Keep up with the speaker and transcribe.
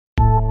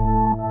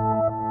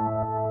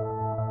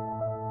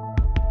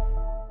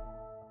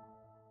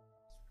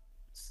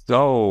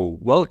So,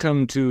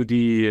 welcome to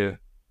the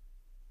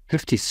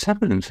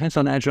 57th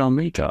Hands-on Agile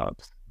Meetup.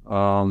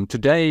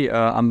 Today,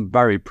 I'm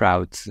very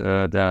proud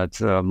that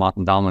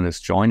Maarten Dalmijn is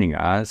joining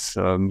us.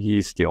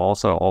 He's the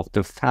author of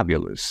the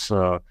fabulous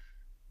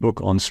book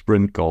on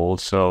sprint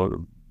goals.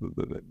 So,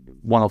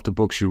 one of the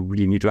books you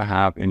really need to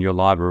have in your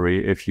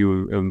library if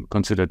you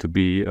consider to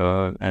be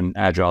an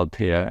Agile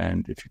peer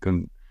and if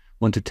you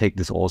want to take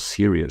this all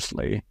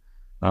seriously,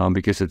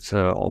 because it's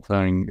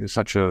offering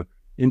such a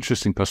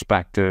interesting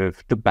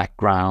perspective, the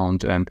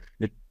background, and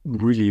it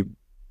really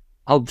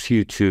helps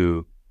you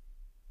to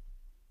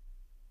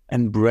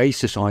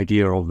embrace this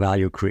idea of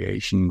value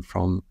creation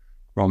from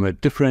a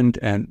different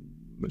and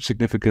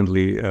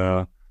significantly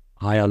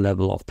higher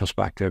level of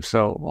perspective.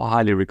 So I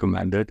highly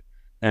recommend it.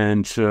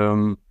 And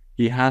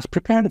he has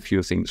prepared a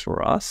few things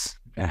for us,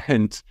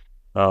 and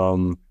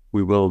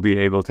we will be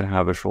able to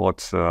have a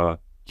short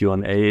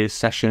Q&A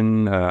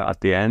session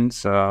at the end.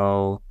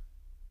 So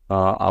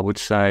I would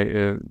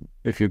say,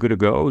 if you're good to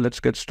go, let's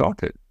get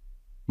started.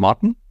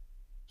 Maarten,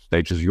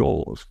 stage is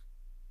yours.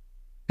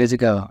 Good to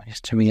go.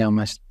 Just turn me on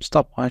my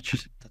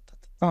stopwatch.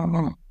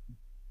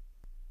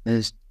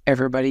 Does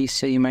everybody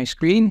see my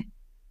screen?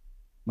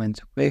 Went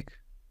too quick.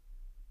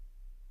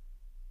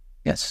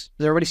 Yes.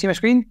 Does everybody see my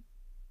screen?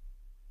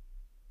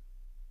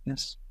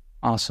 Yes.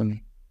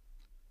 Awesome.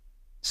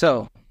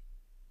 So,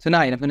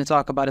 tonight I'm going to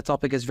talk about a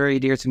topic that's very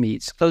dear to me.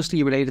 It's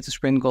closely related to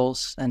sprint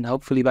goals, and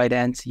hopefully by the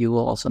end you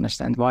will also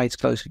understand why it's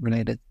closely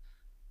related.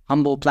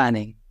 Humble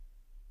planning.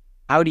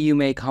 How do you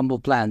make humble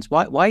plans?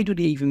 Why do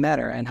they even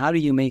matter? And how do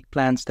you make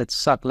plans that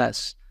suck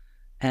less?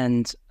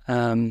 And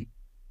to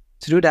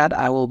do that,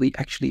 I will be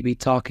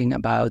talking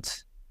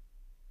about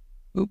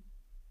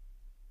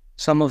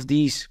some of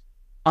these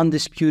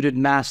undisputed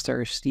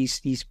masters,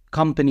 these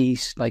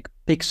companies like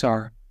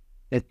Pixar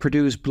that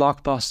produce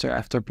blockbuster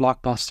after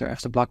blockbuster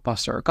after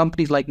blockbuster, or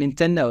companies like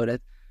Nintendo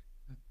that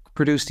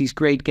produce these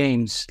great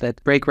games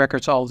that break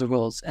records all over the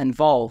world, and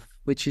Valve,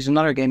 which is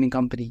another gaming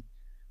company.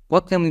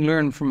 What can we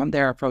learn from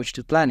their approach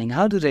to planning?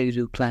 How do they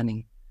do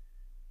planning?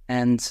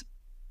 And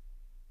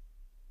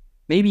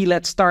maybe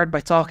let's start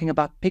by talking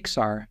about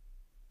Pixar.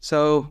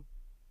 So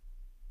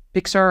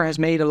Pixar has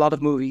made a lot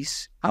of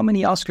movies. How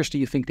many Oscars do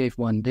you think they've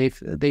won?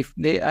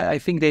 I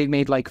think they've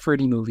made like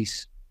 30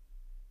 movies.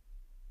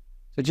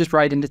 So just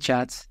write in the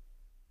chat.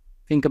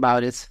 Think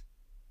about it.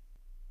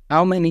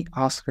 How many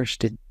Oscars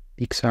did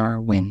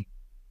Pixar win?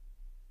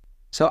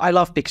 So I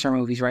love Pixar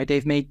movies, right?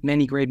 They've made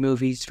many great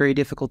movies. It's very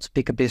difficult to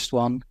pick a best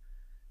one.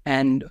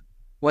 And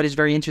what is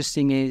very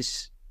interesting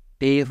is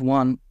they have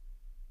won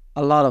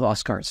a lot of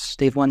Oscars.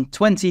 They've won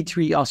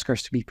 23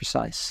 Oscars to be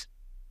precise,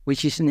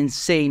 which is an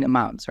insane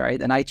amount,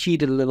 right? And I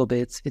cheated a little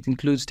bit. It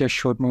includes their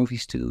short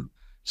movies too.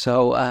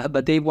 So,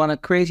 but they won a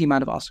crazy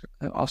amount of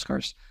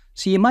Oscars.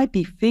 So you might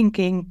be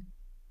thinking,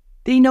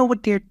 they know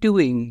what they're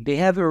doing. They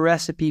have a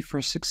recipe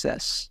for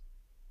success.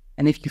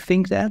 And if you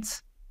think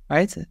that,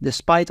 right,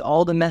 despite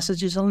all the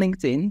messages on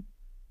LinkedIn,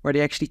 where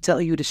they actually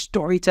tell you the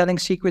storytelling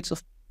secrets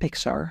of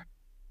Pixar,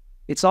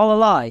 it's all a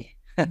lie.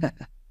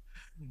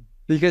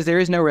 Because there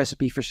is no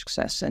recipe for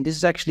success. And this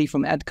is actually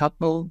from Ed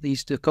Catmull.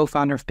 He's the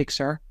co-founder of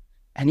Pixar.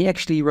 And he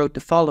actually wrote the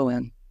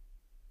following.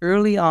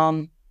 Early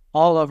on,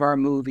 all of our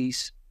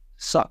movies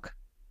suck.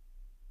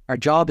 Our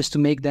job is to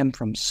make them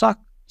from suck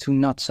to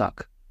not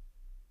suck.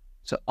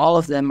 So all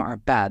of them are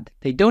bad.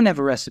 They don't have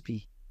a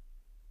recipe.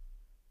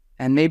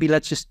 And maybe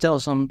let's just tell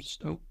some...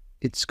 Oh,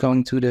 it's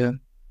going to the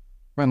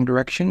wrong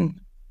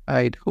direction.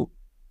 I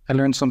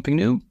learned something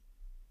new.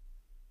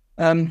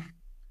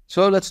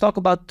 So let's talk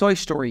about Toy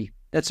Story.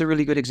 That's a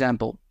really good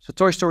example. So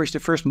Toy Story is the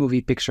first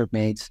movie Pixar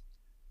made.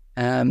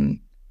 And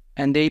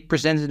they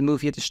presented the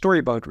movie at the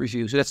storyboard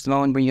review. So that's the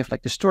moment when you have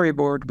like the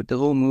storyboard with the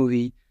whole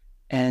movie,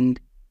 and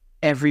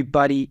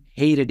everybody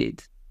hated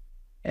it.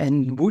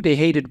 And they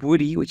hated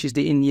Woody, which is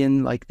the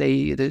Indian, like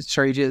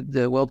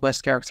the Wild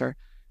West character.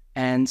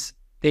 And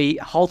they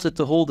halted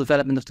the whole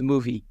development of the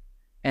movie.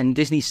 And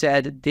Disney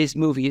said, this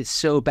movie is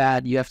so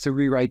bad, you have to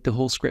rewrite the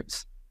whole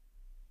script.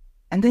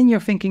 And then you're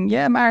thinking,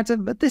 yeah,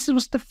 Maarten, but this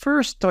was the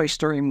first Toy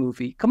Story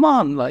movie. Come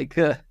on,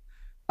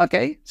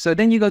 okay. So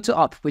then you go to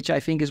Up, which I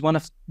think is one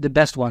of the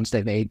best ones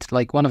they made,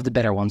 like one of the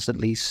better ones at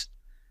least.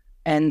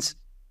 And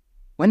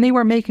when they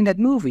were making that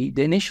movie,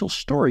 the initial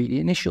story, the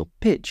initial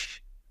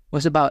pitch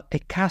was about a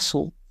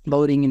castle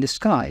floating in the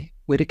sky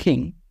with a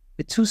king,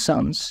 with two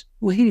sons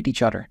who hated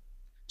each other.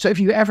 So if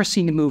you've ever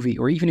seen the movie,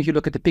 or even if you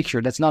look at the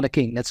picture, that's not a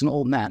king, that's an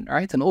old man,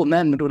 right? An old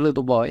man with a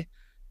little boy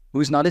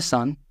who's not his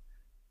son.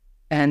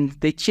 And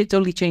they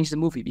totally changed the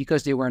movie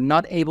because they were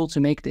not able to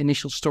make the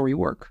initial story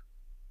work.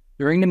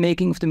 During the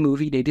making of the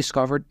movie, they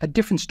discovered a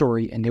different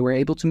story and they were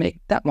able to make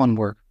that one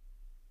work.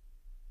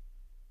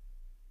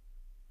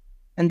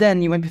 And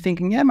then you might be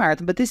thinking, yeah,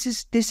 Maarten, but this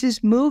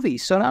is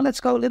movies. So now let's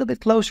go a little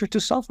bit closer to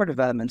software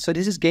development. So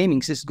this is gaming.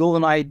 This is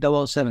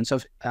GoldenEye 007. So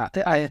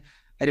I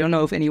don't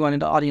know if anyone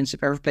in the audience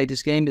have ever played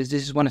this game, but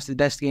this is one of the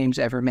best games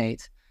ever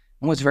made.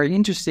 And what's very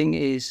interesting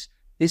is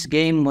this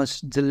game was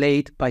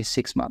delayed by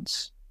 6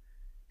 months.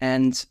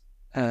 And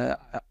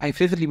I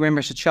vividly remember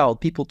as a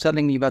child, people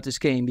telling me about this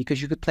game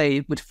because you could play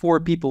it with 4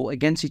 people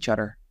against each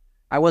other.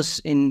 I was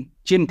in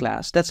gym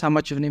class. That's how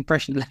much of an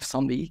impression it left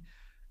on me.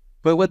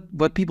 But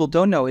what people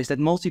don't know is that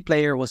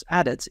multiplayer was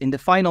added in the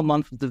final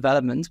month of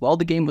development while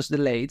the game was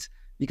delayed,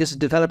 because the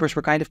developers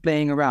were kind of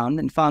playing around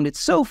and found it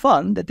so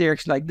fun that they're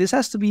actually like, this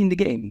has to be in the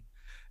game.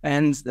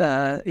 And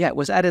it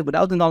was added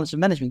without the knowledge of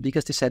management,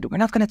 because they said, we're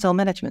not going to tell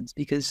management,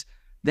 because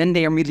then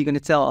they are immediately going to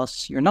tell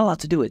us, you're not allowed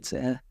to do it.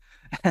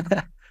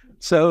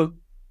 So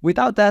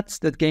without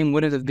that game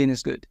wouldn't have been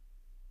as good.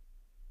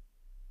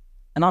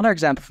 Another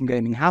example from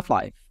gaming,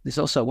 Half-Life. This is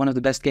also one of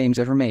the best games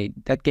ever made.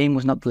 That game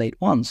was not delayed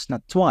once,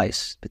 not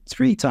twice, but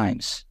 3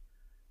 times.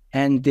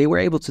 And they were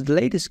able to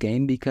delay this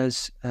game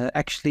because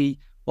actually,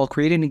 while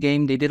creating the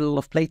game, they did a lot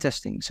of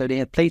playtesting. So they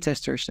had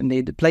playtesters, and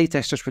the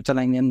playtesters were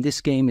telling them this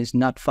game is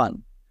not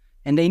fun.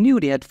 And they knew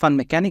they had fun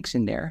mechanics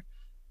in there.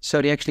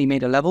 So they actually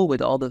made a level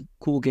with all the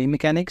cool game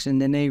mechanics,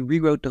 and then they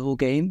rewrote the whole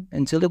game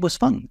until it was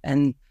fun.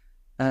 And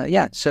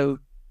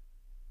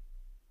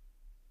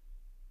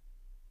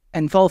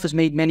And Valve has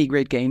made many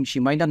great games.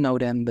 You might not know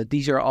them, but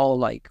these are all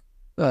like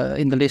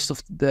in the list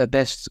of the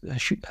best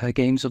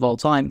games of all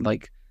time.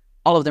 Like,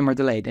 all of them are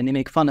delayed, and they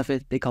make fun of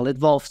it. They call it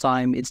Valve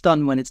time. It's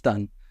done when it's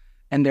done.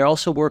 And they're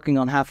also working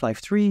on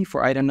Half-Life 3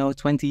 for, I don't know,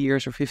 20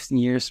 years or 15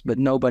 years, but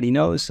nobody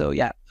knows. So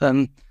yeah.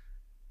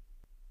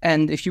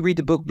 And if you read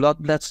the book Blood,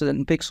 Sweat,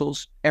 and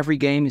Pixels, every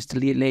game is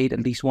delayed at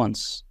least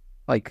once.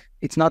 Like,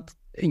 it's not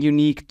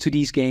unique to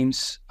these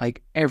games.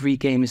 Like, every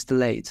game is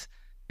delayed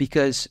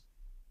because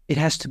it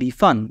has to be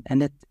fun,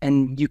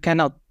 and you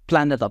cannot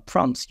plan that up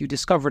front. You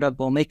discover that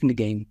while making the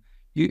game.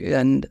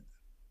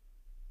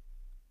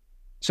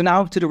 So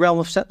now to the realm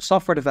of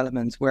software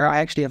development, where I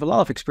actually have a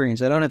lot of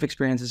experience. I don't have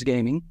experience as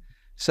gaming.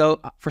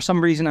 So for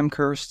some reason, I'm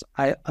cursed.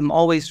 I'm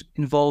always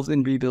involved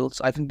in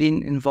rebuilds. I've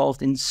been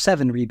involved in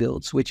 7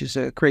 rebuilds, which is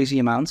a crazy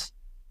amount.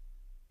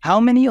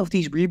 How many of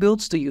these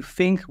rebuilds do you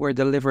think were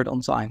delivered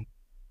on time?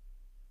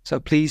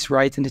 So please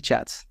write in the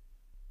chat.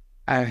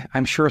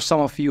 I'm sure some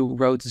of you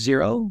wrote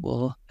 0.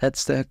 Well,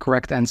 that's the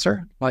correct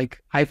answer.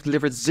 Like, I've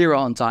delivered 0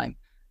 on time.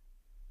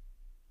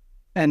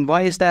 And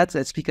why is that?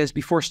 That's because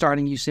before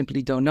starting, you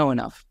simply don't know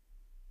enough.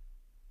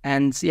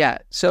 And yeah,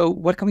 so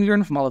what can we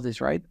learn from all of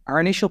this, right? Our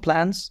initial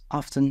plans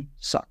often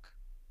suck.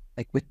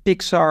 Like with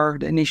Pixar,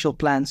 the initial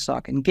plans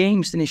suck. In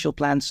games, the initial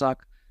plans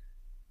suck.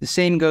 The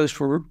same goes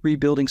for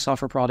rebuilding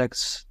software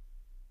products.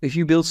 If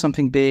you build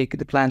something big,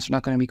 the plans are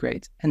not going to be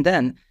great. And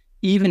then,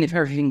 even if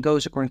everything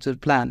goes according to the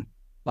plan,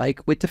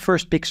 like with the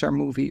first Pixar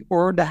movie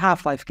or the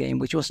Half-Life game,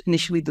 which was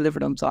initially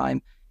delivered on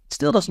time, it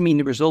still doesn't mean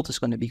the result is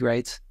going to be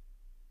great.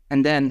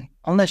 And then,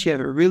 unless you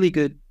have a really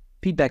good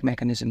feedback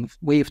mechanism,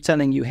 way of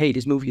telling you, hey,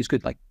 this movie is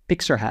good, like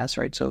Pixar has,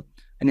 right? So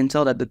I didn't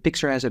tell that, but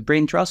Pixar has a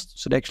brain trust,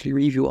 so they actually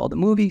review all the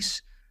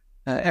movies.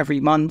 Every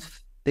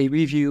month, they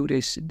review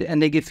this,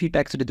 and they give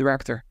feedback to the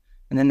director.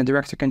 And then the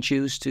director can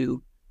choose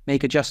to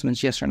make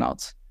adjustments, yes or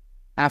not.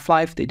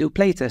 Half-Life, they do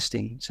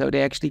playtesting. So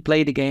they actually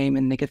play the game,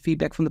 and they get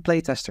feedback from the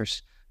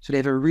playtesters. So they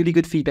have a really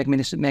good feedback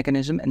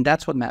mechanism, and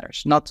that's what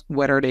matters, not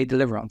whether they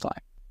deliver on time.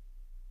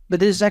 But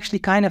this is actually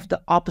kind of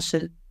the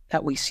opposite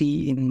that we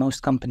see in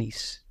most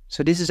companies.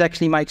 So this is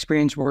actually my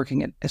experience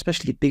working at,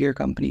 especially at bigger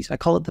companies. I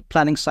call it the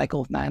planning cycle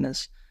of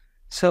madness.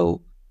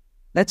 So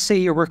let's say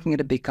you're working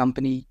at a big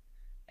company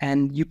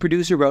and you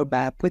produce a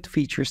roadmap with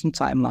features and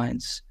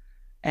timelines,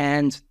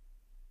 and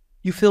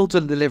you fail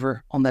to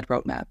deliver on that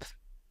roadmap.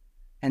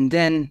 And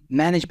then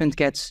management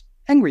gets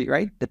angry,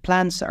 right? The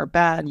plans are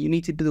bad. You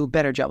need to do a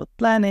better job of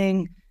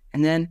planning.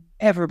 And then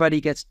everybody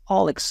gets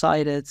all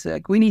excited.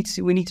 Like, we need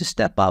to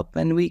step up,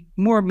 and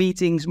more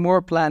meetings,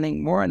 more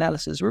planning, more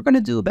analysis. We're going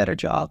to do a better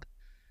job.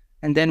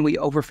 And then we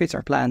overfit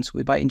our plans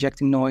by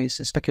injecting noise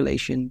and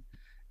speculation.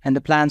 And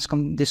the plans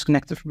come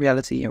disconnected from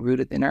reality and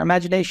rooted in our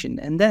imagination.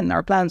 And then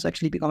our plans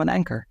actually become an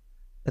anchor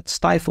that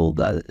stifles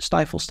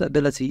the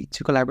ability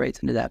to collaborate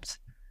and adapt.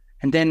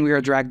 And then we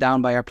are dragged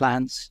down by our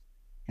plans.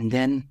 And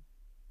then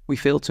we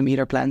fail to meet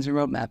our plans and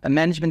roadmap. And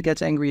management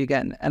gets angry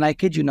again. And I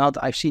kid you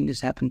not, I've seen this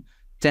happen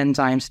 10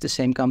 times at the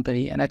same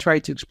company. And I try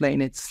to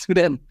explain it to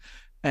them.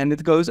 And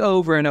it goes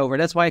over and over.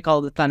 That's why I call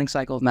it the planning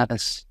cycle of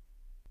madness.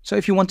 So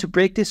if you want to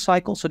break this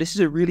cycle, so this is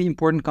a really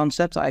important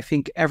concept. I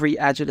think every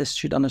agilist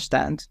should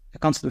understand the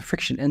concept of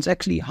friction. And it's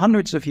actually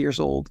hundreds of years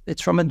old.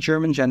 It's from a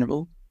German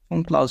general,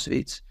 von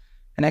Clausewitz.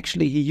 And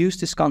actually he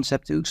used this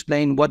concept to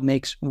explain what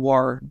makes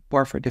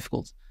warfare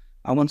difficult.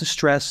 I want to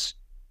stress,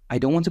 I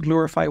don't want to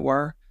glorify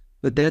war,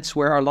 but that's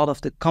where a lot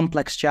of the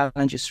complex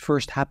challenges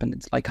first happen.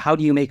 It's like, how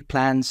do you make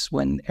plans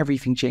when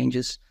everything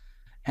changes?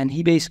 And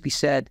he basically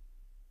said,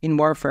 in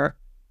warfare,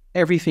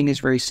 everything is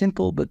very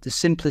simple, but the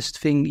simplest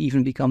thing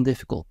even become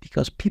difficult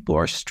because people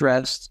are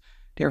stressed.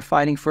 They're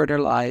fighting for their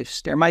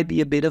lives. There might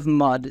be a bit of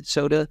mud,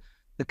 so the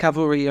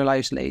cavalry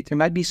arrives late. There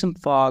might be some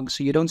fog,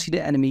 so you don't see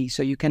the enemy,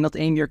 so you cannot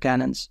aim your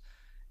cannons.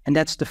 And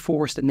that's the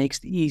force that makes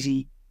the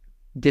easy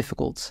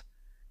difficult.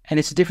 And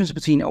it's the difference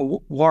between a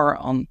war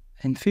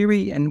in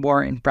theory and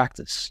war in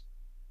practice.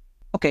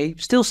 Okay,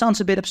 still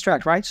sounds a bit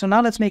abstract, right? So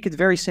now let's make it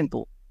very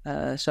simple.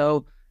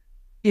 So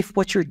if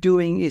what you're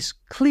doing is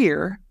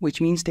clear,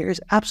 which means there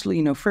is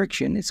absolutely no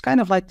friction, it's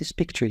kind of like this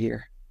picture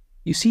here.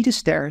 You see the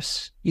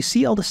stairs, you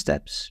see all the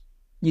steps,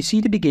 you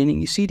see the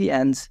beginning, you see the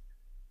end.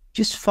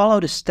 Just follow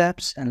the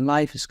steps and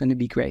life is going to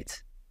be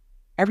great.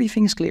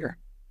 Everything is clear.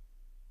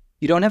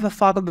 You don't have a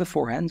fog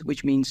beforehand,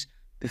 which means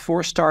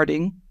before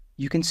starting,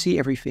 you can see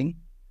everything.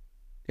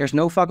 There's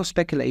no fog of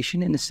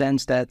speculation in the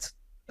sense that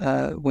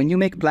when you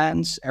make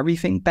plans,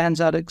 everything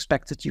pans out as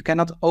expected. You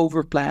cannot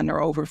overplan or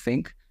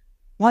overthink.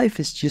 Life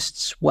is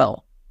just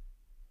swell.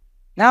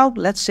 Now,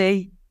 let's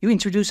say you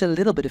introduce a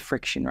little bit of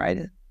friction,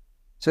 right?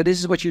 So this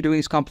is what you're doing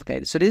is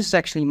complicated. So this is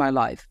actually my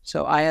life.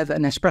 So I have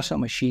an espresso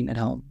machine at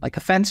home, like a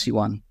fancy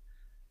one,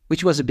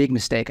 which was a big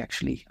mistake,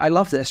 actually. I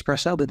love the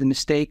espresso, but the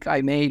mistake I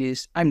made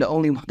is I'm the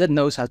only one that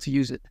knows how to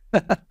use it.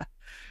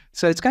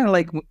 So it's kind of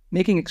like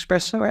making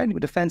espresso, right,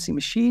 with a fancy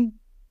machine.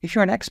 If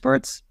you're an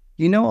expert,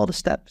 you know all the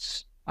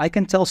steps. I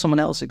can tell someone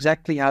else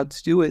exactly how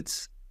to do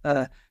it.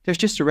 There's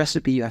just a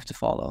recipe you have to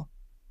follow.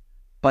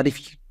 But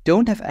if you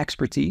don't have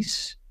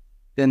expertise,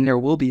 then there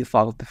will be a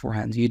fog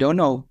beforehand. You don't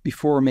know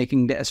before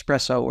making the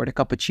espresso or the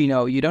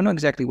cappuccino, you don't know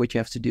exactly what you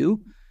have to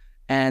do.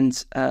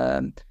 And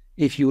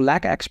if you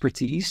lack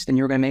expertise, then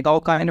you're going to make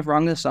all kinds of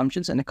wrong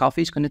assumptions and the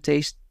coffee is going to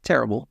taste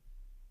terrible.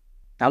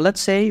 Now,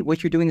 let's say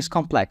what you're doing is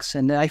complex.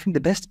 And I think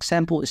the best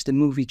example is the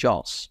movie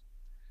Jaws.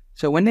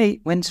 So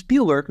when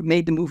Spielberg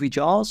made the movie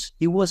Jaws,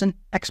 he was an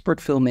expert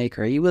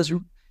filmmaker. He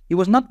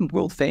was not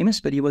world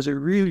famous, but he was a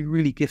really,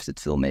 really gifted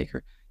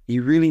filmmaker. He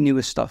really knew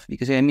his stuff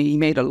because he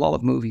made a lot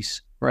of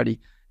movies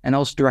already and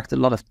also directed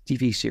a lot of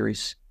TV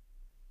series.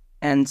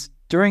 And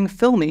during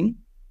filming,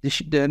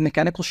 the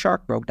mechanical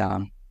shark broke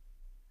down.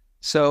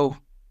 So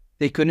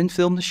they couldn't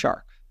film the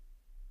shark.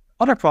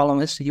 Other problem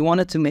is he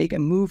wanted to make a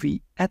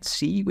movie at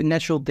sea with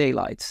natural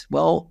daylight.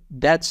 Well,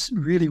 that's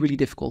really, really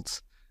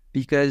difficult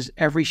because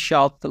every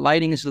shot, the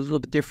lighting is a little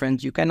bit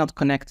different. You cannot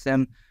connect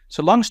them.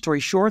 So long story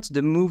short,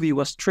 the movie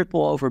was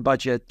triple over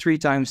budget, 3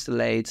 times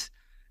delayed.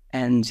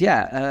 And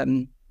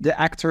the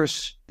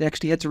actors, they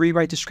actually had to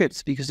rewrite the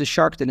script because the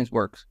shark didn't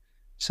work.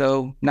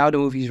 So now the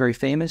movie is very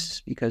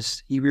famous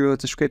because he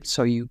rewrote the script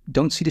so you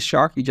don't see the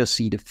shark, you just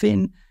see the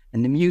fin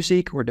and the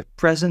music or the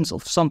presence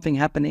of something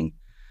happening.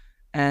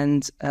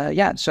 And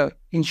so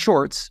in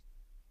short,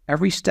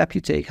 every step you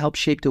take helps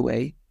shape the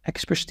way.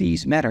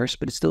 Expertise matters,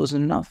 but it still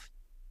isn't enough.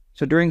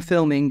 So during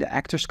filming, the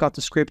actors got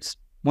the script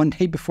 1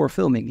 day before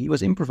filming. He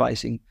was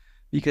improvising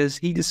because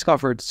he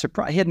discovered,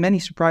 he had many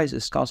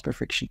surprises caused by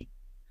friction.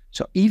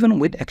 So even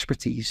with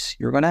expertise,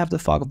 you're going to have the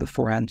fog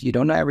beforehand. You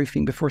don't know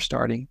everything before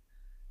starting.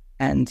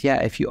 And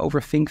if you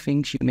overthink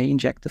things, you may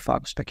inject the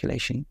fog of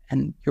speculation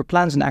and your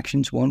plans and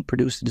actions won't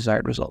produce the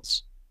desired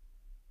results.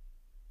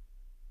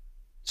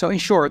 So in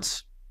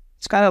short,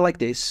 it's kind of like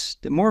this.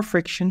 The more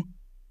friction,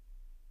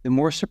 the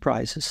more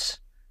surprises.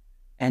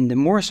 And the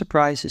more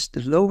surprises,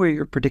 the lower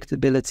your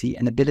predictability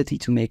and ability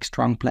to make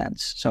strong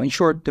plans. So in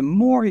short, the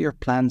more your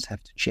plans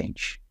have to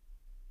change.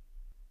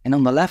 And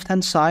on the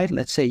left-hand side,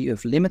 let's say you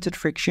have limited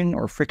friction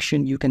or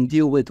friction you can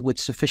deal with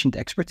sufficient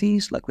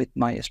expertise, like with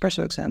my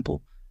espresso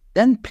example,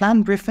 then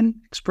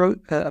plan-driven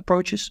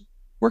approaches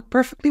work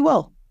perfectly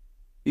well.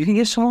 You can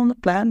give someone a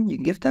plan, you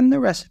can give them the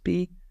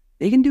recipe,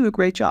 they can do a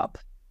great job,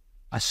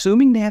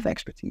 assuming they have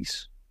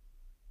expertise.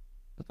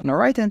 But on the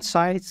right-hand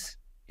side,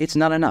 it's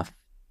not enough.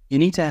 You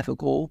need to have a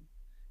goal,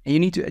 and you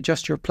need to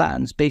adjust your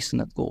plans based on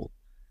that goal.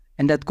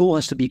 And that goal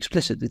has to be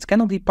explicit. It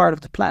cannot be part of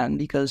the plan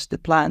because the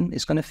plan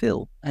is going to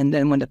fail. And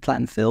then when the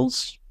plan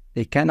fails,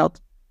 they cannot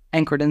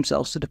anchor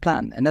themselves to the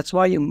plan. And that's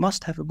why you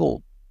must have a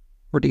goal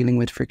for dealing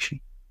with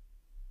friction.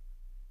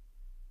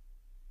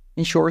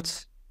 In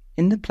short,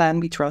 in the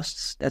plan we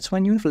trust, that's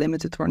when you have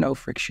limited or no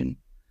friction.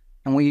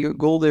 And when you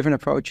goal-driven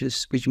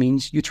approaches, which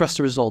means you trust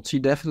the results, you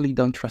definitely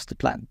don't trust the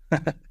plan.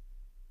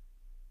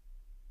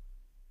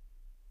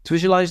 To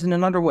visualize in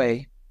another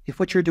way, if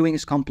what you're doing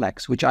is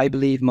complex, which I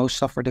believe most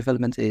software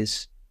development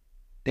is,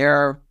 there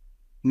are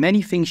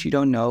many things you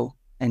don't know,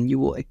 and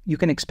you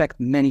can expect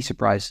many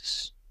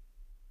surprises.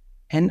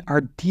 And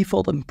our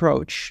default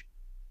approach,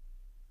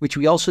 which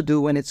we also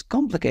do when it's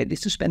complicated, is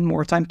to spend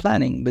more time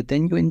planning, but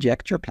then you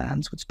inject your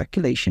plans with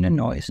speculation and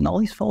noise and all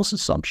these false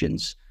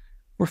assumptions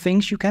for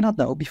things you cannot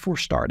know before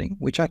starting,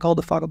 which I call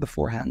the fog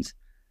beforehand.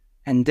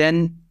 And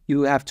then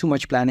you have too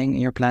much planning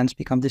and your plans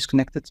become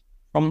disconnected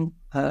from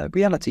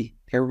reality.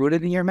 They're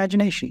rooted in your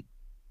imagination.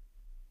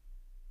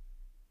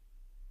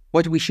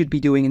 What we should be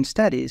doing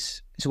instead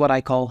is what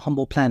I call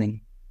humble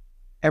planning.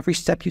 Every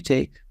step you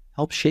take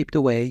helps shape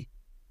the way.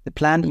 The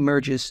plan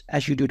emerges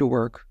as you do the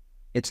work.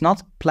 It's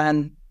not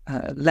plan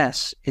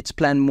less, it's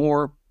plan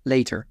more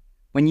later.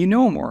 When you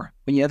know more,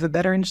 when you have a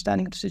better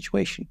understanding of the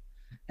situation.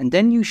 And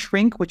then you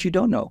shrink what you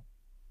don't know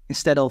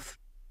instead of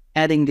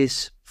adding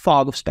this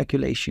fog of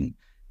speculation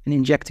and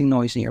injecting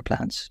noise in your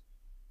plans.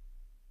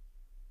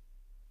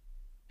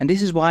 And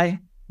this is why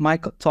my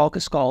talk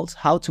is called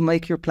How to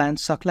Make Your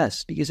Plans Suck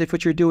Less. Because if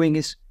what you're doing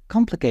is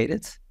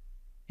complicated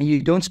and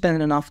you don't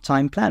spend enough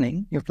time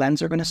planning, your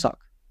plans are going to suck.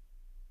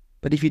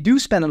 But if you do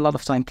spend a lot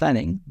of time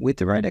planning with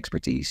the right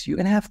expertise, you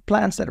can have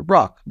plans that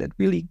rock, that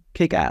really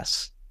kick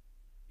ass.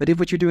 But if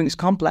what you're doing is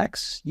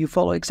complex, you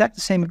follow exactly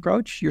the same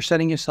approach, you're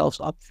setting yourselves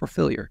up for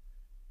failure.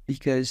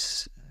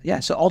 Because,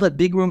 so all that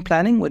big room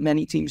planning, what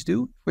many teams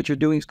do, what you're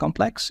doing is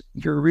complex.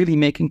 You're really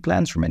making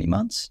plans for many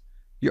months.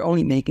 You're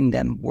only making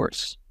them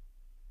worse.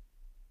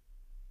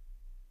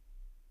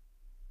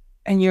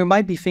 And you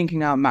might be thinking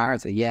now,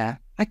 Maarten,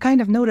 I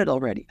kind of know that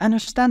already. I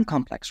understand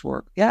complex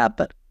work. Yeah,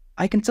 but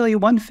I can tell you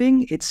one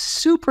thing. It's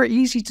super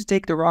easy to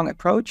take the wrong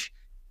approach,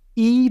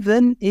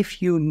 even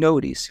if you know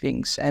these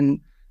things.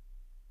 And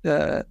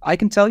I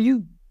can tell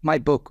you my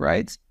book,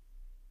 right?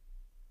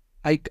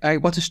 I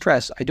want to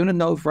stress, I do not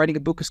know if writing a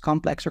book is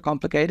complex or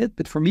complicated,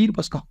 but for me, it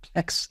was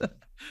complex.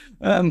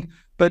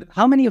 But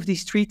how many of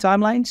these 3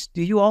 timelines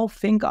do you all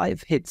think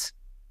I've hit?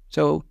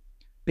 So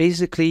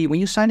basically, when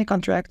you sign a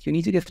contract, you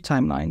need to give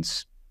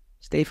timelines.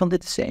 Stefan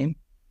did the same.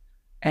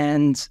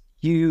 And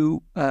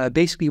you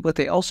basically what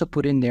they also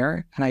put in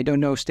there, and I don't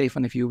know,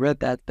 Stefan, if you read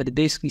that, but it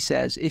basically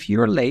says, if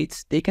you're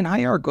late, they can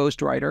hire a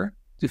ghostwriter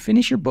to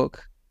finish your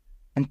book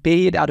and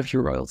pay it out of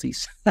your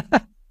royalties.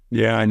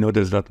 Yeah, I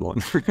noticed that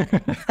one.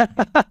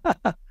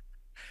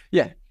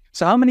 Yeah.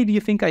 So how many do you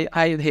think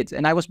I hit?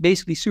 And I was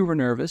basically super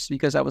nervous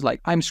because I was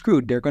like, I'm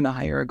screwed. They're going to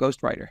hire a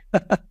ghostwriter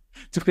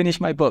to finish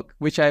my book,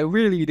 which I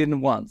really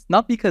didn't want.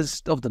 Not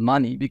because of the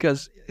money,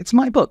 because it's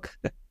my book.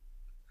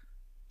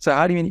 So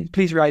how do you,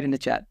 please write in the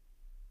chat.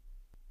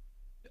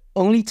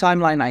 Only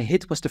timeline I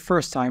hit was the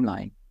first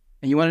timeline.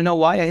 And you want to know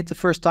why I hit the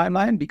first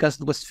timeline? Because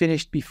it was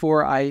finished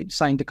before I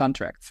signed the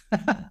contract.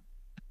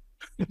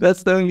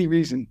 That's the only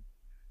reason.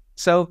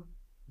 So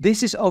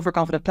this is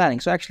overconfident planning.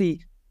 So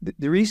actually,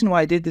 the reason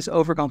why I did this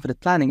overconfident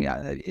planning,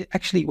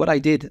 actually what I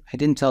did, I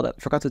didn't tell that,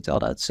 forgot to tell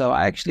that. So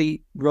I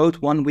actually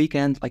wrote one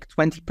weekend, like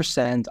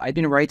 20%. I've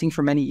been writing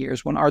for many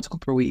years, 1 article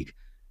per week.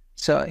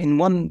 So in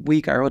 1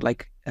 week, I wrote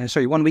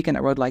 1 weekend, I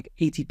wrote like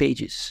 80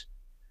 pages.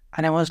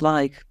 And I was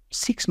like,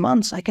 6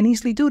 months, I can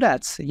easily do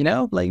that,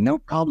 like no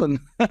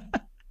problem.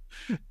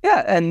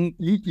 Yeah, and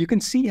you can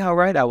see how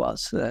right I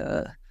was.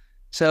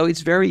 So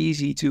it's very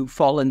easy to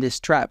fall in this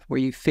trap where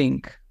you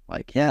think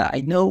like,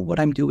 I know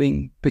what I'm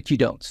doing, but you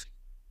don't.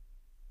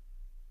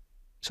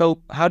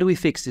 So how do we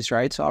fix this,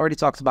 right? So I already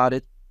talked about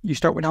it. You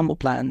start with humble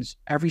plans.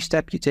 Every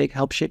step you take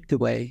helps shape the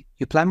way.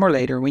 You plan more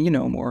later when you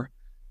know more.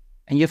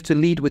 And you have to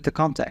lead with the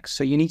context.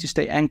 So you need to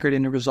stay anchored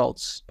in the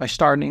results by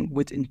starting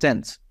with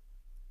intent.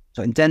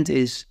 So intent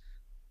is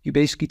you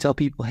basically tell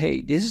people,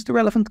 hey, this is the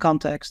relevant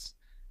context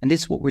and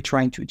this is what we're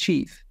trying to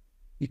achieve.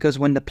 Because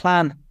when the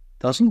plan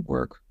doesn't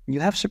work, you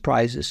have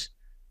surprises,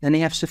 then they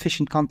have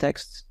sufficient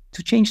context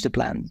to change the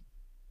plan.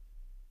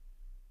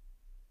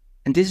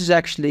 And this is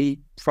actually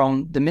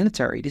from the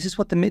military. This is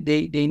what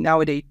they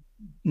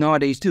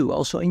nowadays do.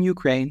 Also in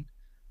Ukraine,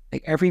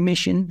 like every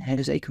mission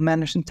has a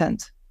commander's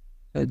intent.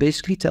 So it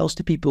basically tells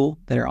the people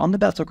that are on the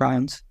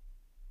battleground,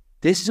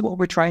 this is what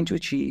we're trying to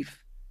achieve.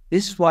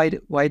 This is why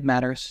it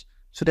matters,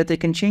 so that they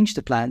can change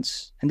the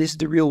plans. And this is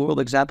the real world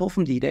example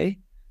from D-Day,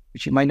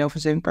 which you might know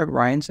from Saving Private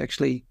Ryan's.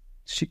 Actually,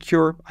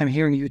 secure, I'm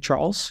hearing you,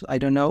 Charles. I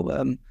don't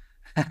know.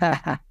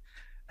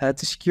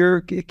 To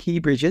secure key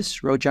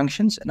bridges, road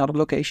junctions, and other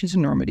locations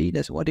in Normandy.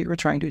 That's what they were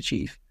trying to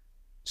achieve,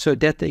 so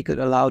that they could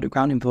allow the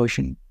ground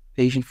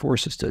invasion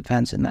forces to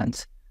advance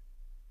inland.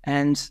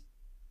 And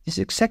this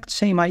exact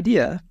same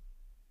idea,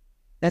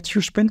 that's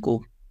your sprint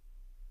goal.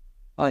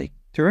 Like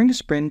during the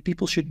sprint,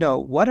 people should know,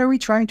 what are we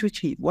trying to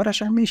achieve? What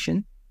is our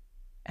mission?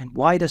 And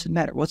why does it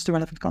matter? What's the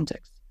relevant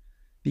context?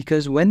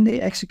 Because when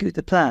they execute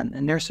the plan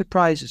and there are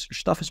surprises or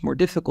stuff is more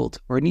difficult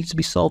or it needs to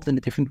be solved in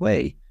a different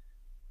way,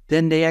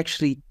 then they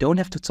actually don't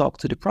have to talk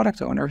to the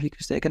product owner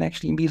because they can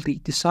actually immediately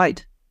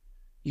decide.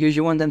 Because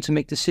you want them to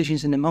make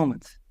decisions in the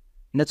moment.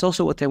 And that's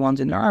also what they want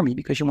in the army,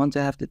 because you want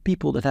to have the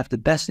people that have the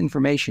best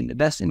information, the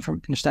best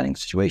understanding of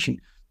the situation,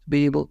 to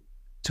be able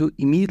to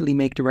immediately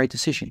make the right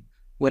decision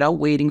without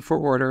waiting for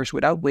orders,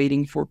 without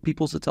waiting for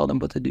people to tell them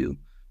what to do.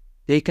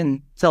 They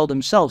can tell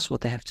themselves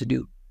what they have to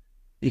do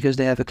because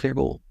they have a clear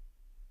goal.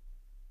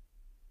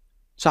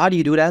 So how do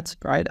you do that,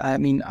 right? I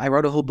mean, I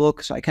wrote a whole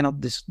book, so I cannot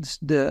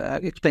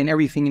explain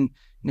everything in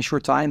a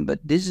short time, but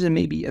this is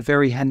maybe a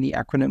very handy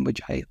acronym,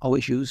 which I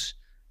always use.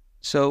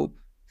 So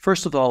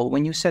first of all,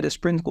 when you set a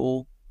sprint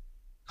goal,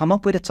 come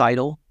up with a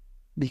title,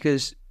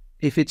 because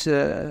if it's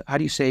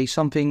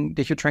something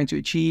that you're trying to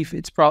achieve,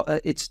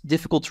 it's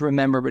difficult to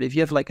remember. But if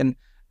you have like a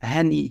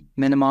handy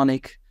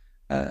mnemonic,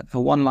 a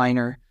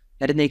one-liner,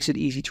 that it makes it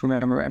easy to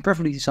remember, and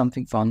preferably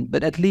something fun,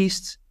 but at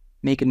least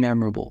make it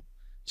memorable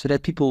so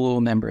that people will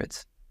remember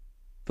it.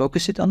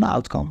 Focus it on the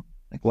outcome.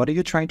 Like, what are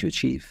you trying to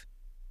achieve?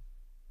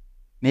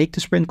 Make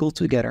the sprint goal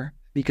together,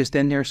 because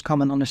then there's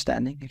common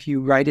understanding. If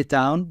you write it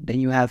down, then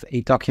you have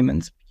a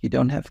document. You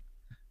don't have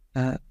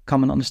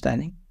common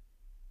understanding.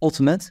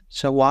 Ultimate.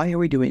 So why are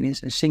we doing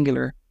this? A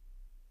singular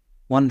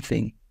one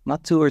thing,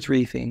 not 2 or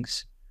 3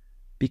 things.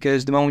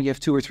 Because the moment you have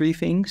 2 or 3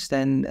 things,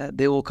 then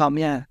they will come,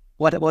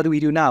 what do we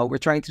do now? We're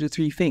trying to do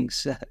 3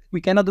 things.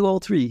 We cannot do all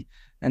 3.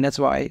 And that's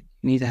why you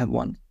need to have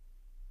one.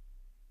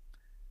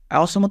 I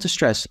also want to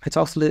stress, I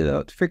talked a little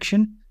about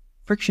friction.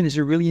 Friction is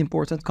a really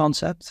important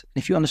concept.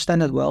 If you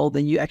understand that well,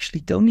 then you actually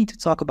don't need to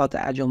talk about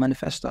the Agile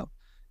Manifesto,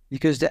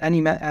 because the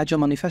Agile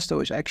Manifesto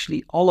is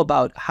actually all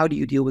about how do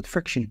you deal with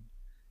friction.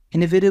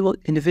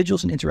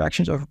 Individuals and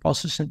interactions over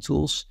processes and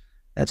tools,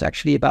 that's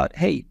actually about,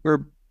 hey,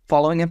 we're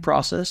following a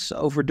process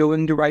over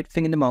doing the right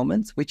thing in the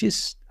moment, which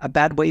is a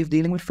bad way of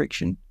dealing with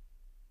friction.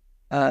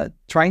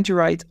 Trying to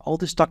write all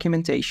this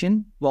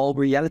documentation while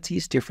reality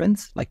is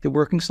different, like the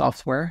working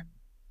software,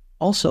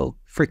 also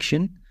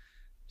friction.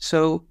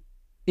 So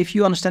if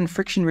you understand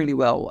friction really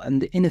well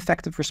and the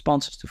ineffective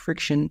responses to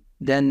friction,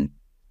 then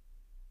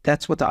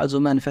that's what the Agile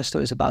Manifesto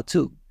is about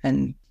too.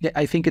 And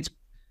I think it's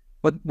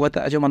what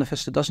the Agile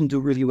Manifesto doesn't do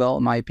really well,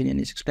 in my opinion,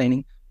 is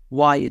explaining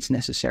why it's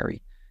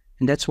necessary.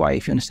 And that's why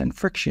if you understand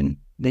friction,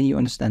 then you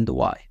understand the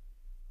why.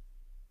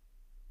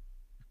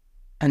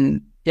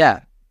 And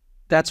yeah,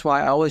 that's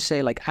why I always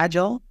say, like,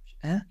 Agile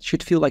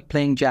should feel like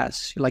playing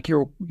jazz. Like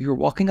you're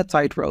walking a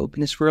tightrope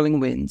in a swirling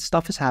wind,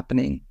 stuff is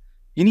happening.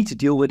 You need to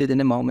deal with it in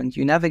a moment.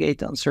 You navigate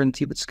the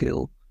uncertainty with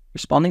skill,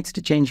 responding to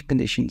the changing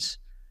conditions,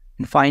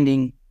 and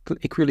finding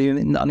equilibrium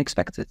in the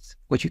unexpected,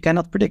 what you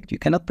cannot predict. You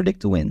cannot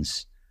predict the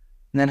winds.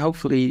 And then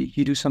hopefully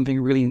you do something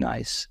really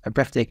nice, a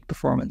breathtaking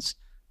performance.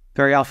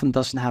 Very often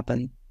doesn't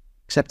happen,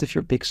 except if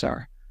you're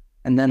Pixar.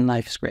 And then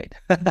life is great.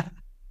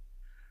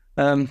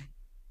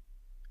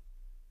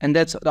 And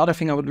that's the other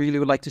thing I would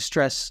like to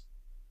stress.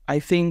 I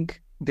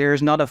think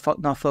there's not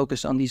enough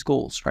focus on these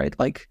goals, right?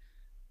 Like,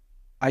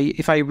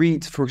 if I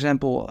read, for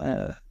example,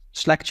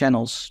 Slack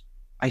channels,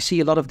 I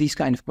see a lot of these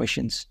kind of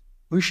questions.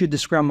 Who should the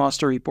Scrum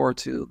Master report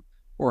to?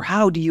 Or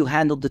how do you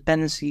handle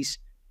dependencies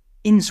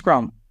in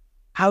Scrum?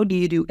 How do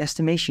you do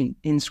estimation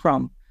in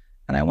Scrum?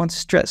 And I want to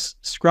stress,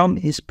 Scrum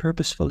is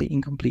purposefully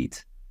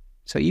incomplete.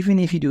 So even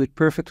if you do it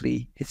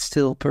perfectly, it's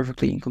still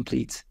perfectly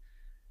incomplete.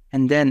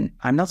 And then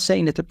I'm not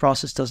saying that the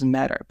process doesn't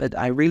matter, but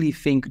I really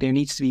think there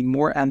needs to be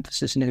more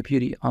emphasis in the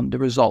community on the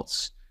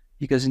results.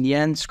 Because in the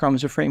end, Scrum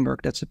is a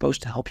framework that's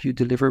supposed to help you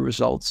deliver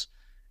results.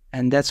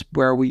 And that's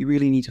where we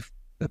really need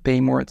to pay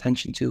more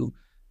attention to,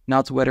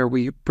 not whether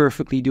we're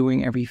perfectly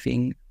doing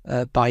everything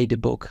by the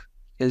book.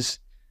 Because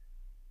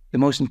the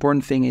most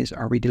important thing is,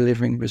 are we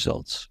delivering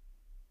results?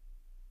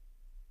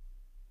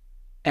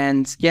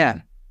 And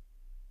yeah,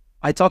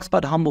 I talked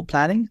about humble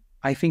planning.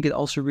 I think it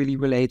also really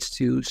relates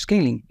to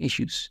scaling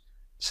issues.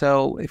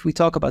 So if we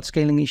talk about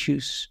scaling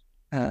issues,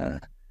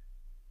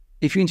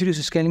 if you introduce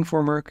a scaling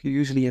framework, you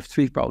usually have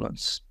 3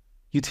 problems.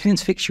 You didn't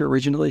fix your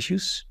original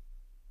issues.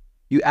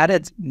 You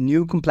added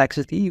new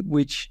complexity,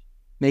 which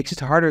makes it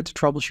harder to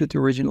troubleshoot the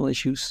original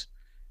issues.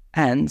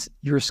 And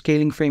your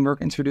scaling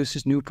framework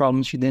introduces new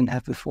problems you didn't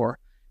have before.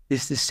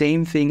 This is the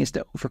same thing as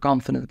the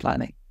overconfident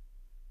planning.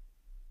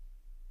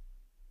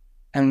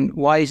 And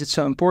why is it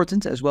so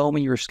important as well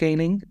when you're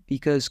scaling?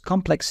 Because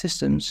complex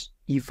systems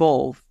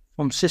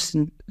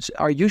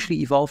are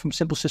usually evolved from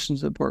simple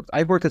systems that work.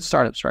 I've worked at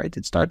startups, right?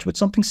 It starts with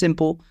something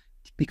simple,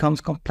 it becomes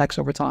complex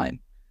over time.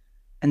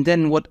 And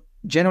then what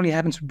generally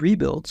happens with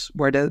rebuilds,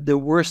 where the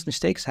worst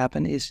mistakes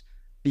happen, is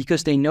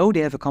because they know they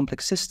have a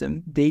complex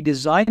system, they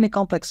design a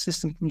complex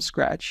system from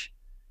scratch,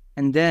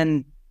 and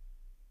then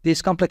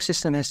this complex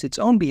system has its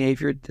own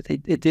behavior that they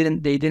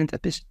didn't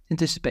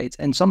anticipate.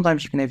 And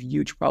sometimes you can have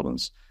huge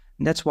problems.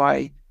 And that's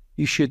why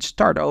you should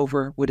start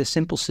over with a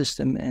simple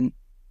system and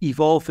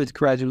evolve it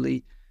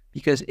gradually.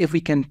 Because if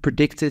we can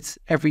predict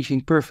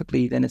everything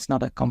perfectly, then it's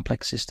not a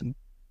complex system.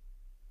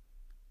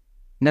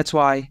 And that's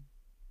why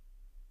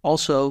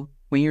also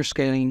when you're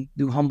scaling,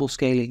 do humble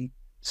scaling.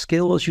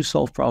 Scale as you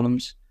solve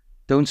problems.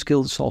 Don't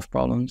scale to solve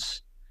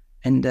problems.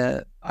 And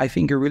I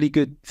think a really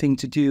good thing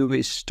to do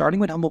is starting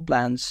with humble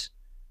plans.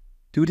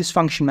 Do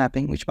dysfunction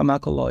mapping, which by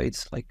Michael Lloyd,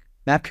 like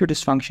map your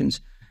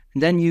dysfunctions,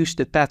 and then use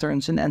the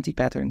patterns and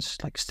anti-patterns.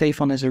 Like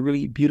Stefan has a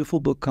really beautiful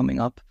book coming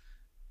up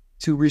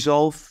to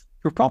resolve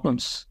your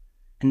problems.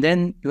 And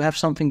then you have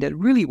something that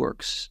really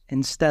works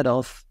instead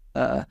of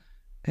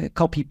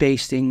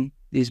copy-pasting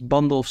this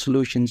bundle of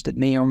solutions that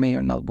may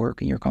or not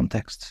work in your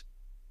context.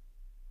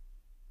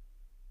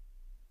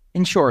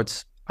 In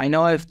short, I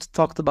know I've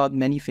talked about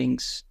many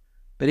things,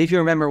 but if you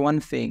remember one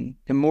thing,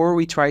 the more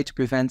we try to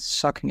prevent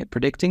sucking at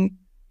predicting,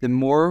 the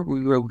more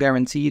we will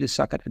guarantee to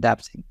suck at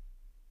adapting.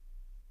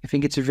 I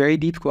think it's a very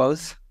deep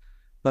quote,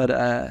 but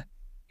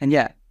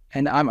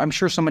and I'm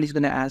sure somebody's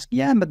going to ask,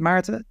 yeah, but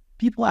Maarten,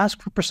 people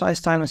ask for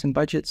precise timelines and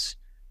budgets.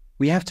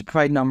 We have to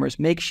provide numbers,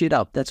 make shit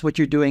up. That's what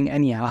you're doing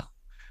anyhow.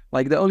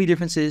 Like the only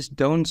difference is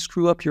don't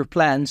screw up your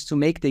plans to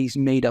make these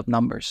made up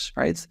numbers,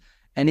 right?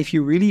 And if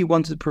you really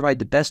want to provide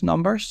the best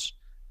numbers,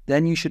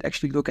 then you should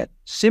actually look at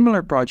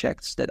similar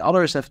projects that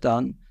others have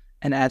done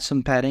and add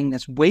some padding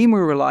that's way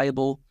more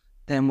reliable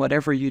than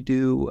whatever you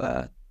do,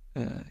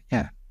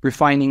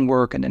 refining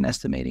work and then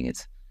estimating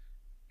it.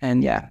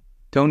 And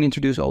don't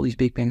introduce all these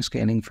big bang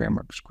scaling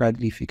frameworks.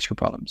 Gradually fix your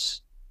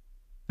problems.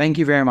 Thank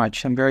you very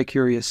much. I'm very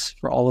curious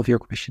for all of your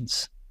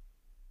questions.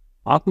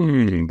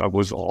 That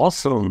was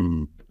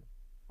awesome.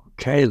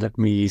 Okay, let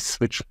me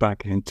switch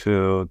back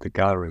into the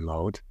gallery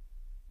mode.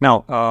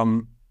 Now,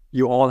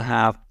 you all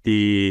have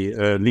the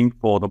link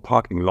for the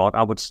parking lot.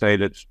 I would say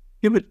that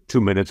give it 2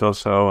 minutes or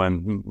so.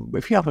 And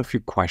if you have a few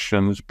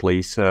questions,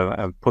 please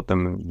put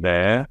them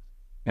there.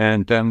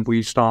 And then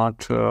we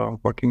start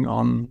working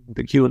on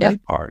the Q&A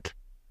part.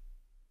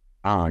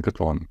 Good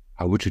one.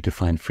 How would you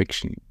define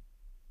friction?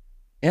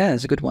 Yeah,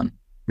 it's a good one.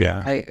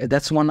 Yeah.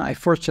 That's one I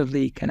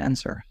fortunately can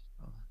answer.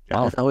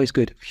 Wow, that's always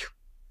good.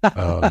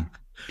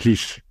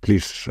 Please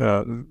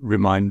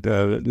remind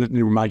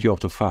you of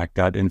the fact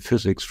that in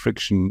physics,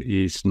 friction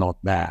is not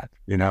bad.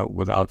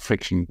 Without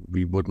friction,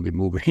 we wouldn't be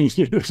moving.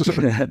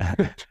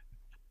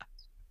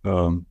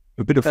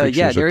 A bit of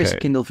friction is there okay. is a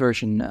Kindle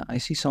version. I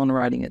see someone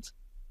writing it.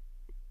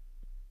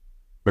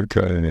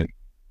 Okay.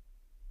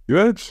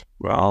 Good.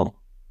 Well,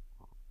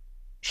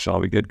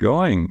 shall we get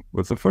going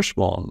with the first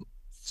one?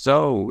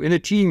 So, in a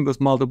team with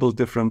multiple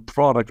different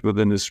products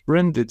within a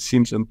sprint, it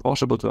seems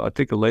impossible to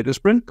articulate a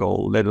sprint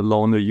goal, let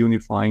alone a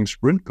unifying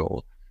sprint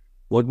goal.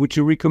 What would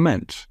you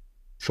recommend?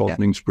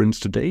 Shortening sprints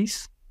to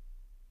days?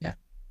 Yeah.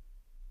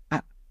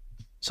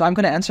 So I'm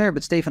going to answer,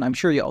 but Stefan, I'm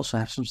sure you also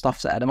have some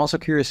stuff to add. I'm also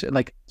curious,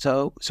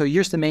 so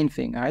here's the main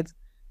thing, right?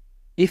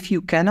 If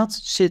you cannot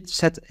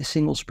set a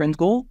single sprint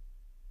goal,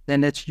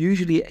 then that's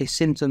usually a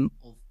symptom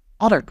of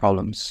other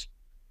problems.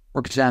 For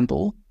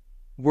example,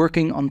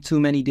 working on too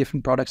many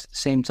different products at the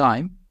same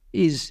time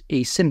is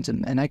a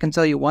symptom. And I can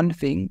tell you one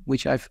thing,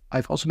 which I've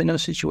also been in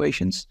those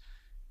situations,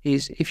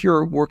 is if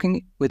you're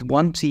working with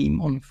one team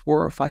on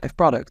 4 or 5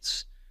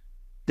 products,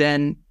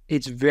 then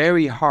it's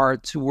very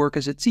hard to work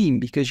as a team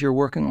because you're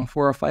working on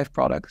 4 or 5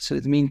 products. So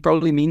it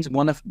probably means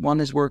one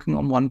is working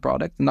on one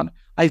product.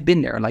 I've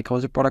been there, I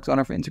was a product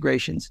owner for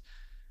integrations.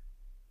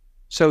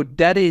 So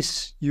that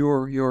is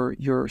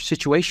your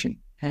situation.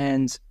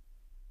 And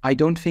I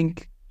don't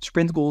think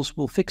sprint goals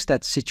will fix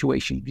that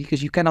situation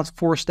because you cannot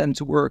force them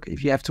to work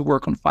if you have to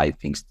work on 5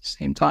 things at the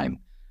same time.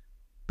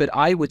 But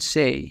I would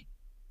say,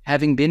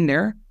 having been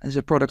there as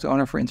a product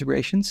owner for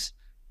integrations,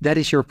 that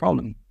is your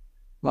problem.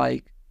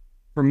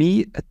 For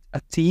me,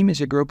 a team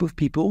is a group of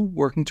people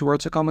working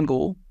towards a common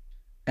goal.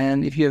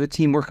 And if you have a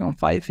team working on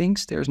 5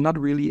 things, there's not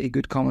really a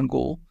good common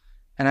goal.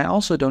 And I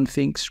also don't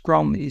think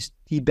Scrum is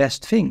the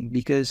best thing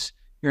because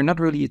you're not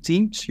really a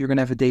team. So you're going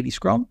to have a daily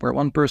Scrum where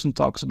one person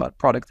talks about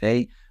product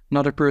A,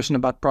 another person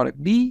about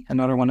product B,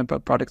 another one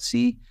about product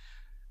C.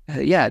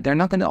 They're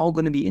not all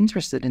going to be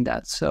interested in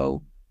that.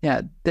 So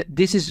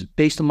this is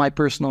based on my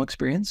personal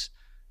experience.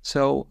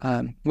 So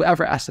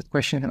whoever asked that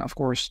question can, of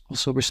course,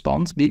 also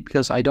respond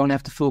because I don't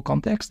have the full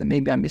context and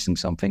maybe I'm missing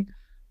something.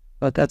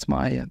 But that's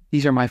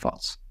these are my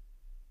thoughts.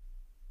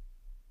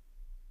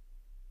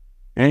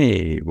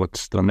 Hey,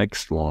 what's the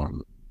next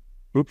one?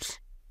 Oops.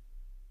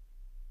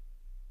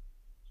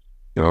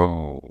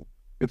 Oh.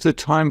 If the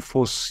time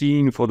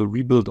foreseen for the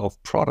rebuild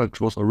of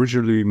products was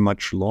originally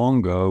much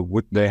longer,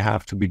 would they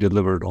have to be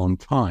delivered on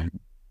time?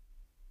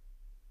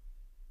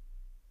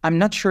 I'm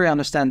not sure I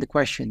understand the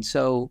question.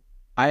 So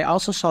I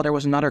also saw there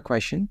was another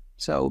question.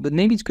 But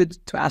maybe it's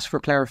good to ask for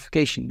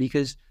clarification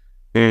because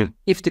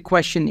if the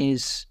question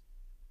is,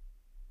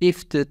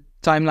 if the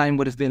timeline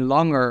would have been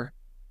longer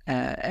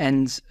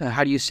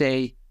how do you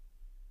say,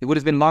 it would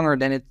have been longer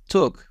than it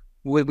took,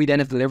 would we then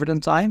have delivered on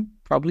time?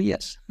 Probably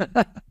yes.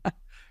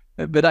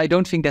 But I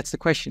don't think that's the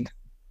question.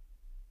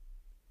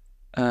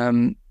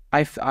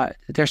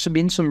 There's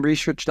been some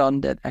research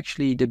done that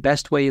actually the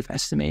best way of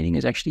estimating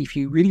is actually if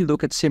you really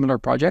look at similar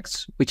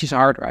projects, which is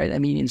hard, right? I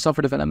mean, in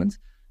software development,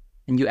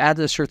 and you add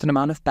a certain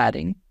amount of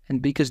padding,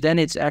 and because then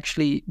it's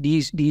actually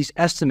these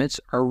estimates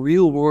are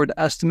real world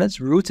estimates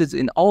rooted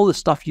in all the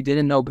stuff you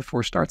didn't know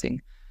before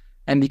starting,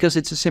 and because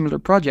it's a similar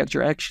project,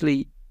 you're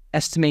actually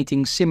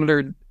estimating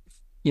similar,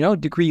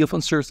 degree of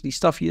uncertainty,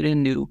 stuff you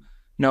didn't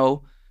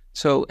know.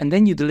 So, and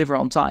then you deliver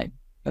on time.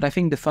 But I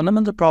think the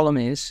fundamental problem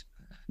is,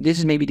 this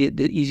is maybe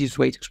the easiest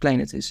way to explain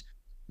it is,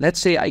 let's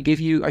say I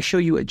show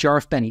you a jar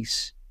of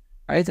pennies,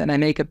 right? And I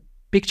make a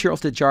picture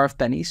of the jar of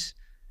pennies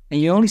and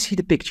you only see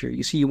the picture.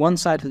 You see one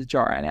side of the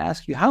jar and I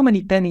ask you, how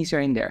many pennies are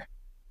in there?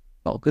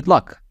 Well, good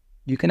luck.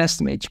 You can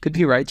estimate. You could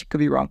be right. You could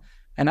be wrong.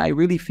 And I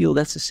really feel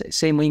that's the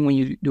same thing when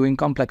you're doing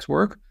complex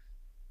work.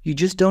 You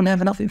just don't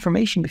have enough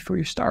information before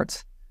you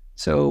start.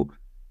 So,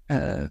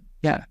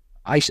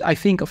 I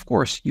think, of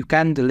course, you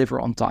can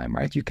deliver on time,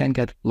 right? You can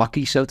get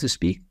lucky, so to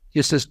speak.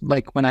 Just as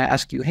like when I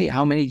ask you, hey,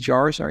 how many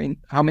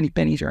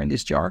pennies are in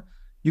this jar?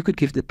 You could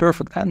give the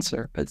perfect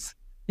answer, but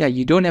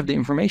you don't have the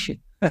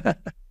information.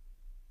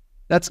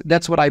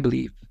 That's what I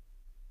believe.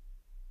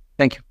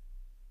 Thank you.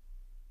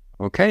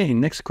 Okay,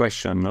 next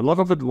question. A lot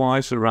of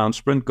advice around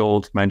sprint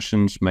goals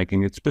mentions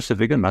making it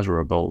specific and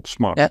measurable.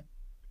 Smart. Yeah.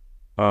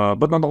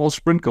 But not all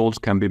sprint goals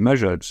can be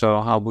measured. So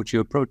how would you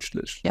approach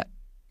this? Yeah.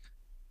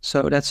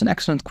 So that's an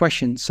excellent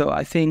question. So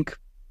I think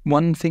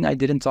one thing I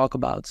didn't talk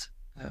about,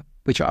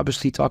 which I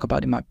obviously talk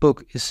about in my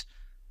book, is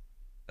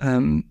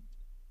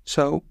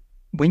so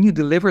when you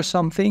deliver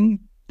something,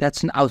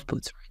 that's an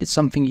output. Right? It's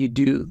something you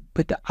do,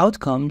 but the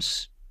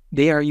outcomes,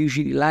 they are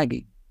usually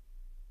lagging.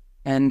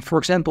 And for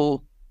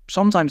example,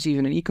 sometimes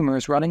even in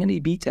e-commerce, running an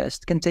A/B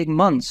test can take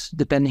months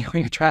depending on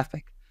your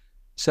traffic.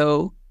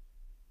 So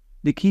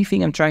the key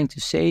thing I'm trying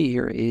to say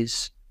here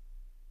is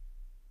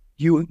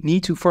you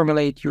need to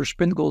formulate your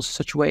sprint goals in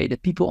such a way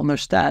that people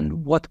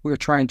understand what we're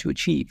trying to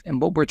achieve. And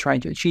what we're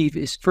trying to achieve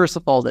is, first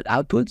of all, that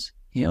output,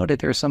 that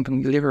there's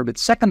something to deliver, but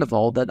second of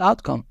all, that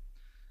outcome.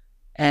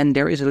 And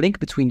there is a link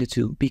between the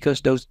two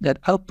because that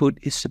output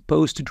is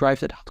supposed to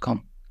drive that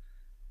outcome.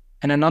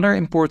 And another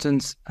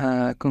important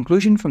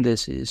conclusion from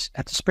this is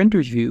at the sprint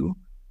review,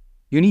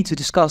 you need to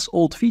discuss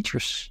old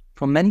features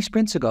from many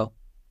sprints ago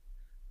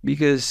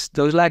because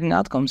those lagging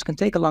outcomes can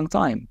take a long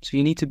time. So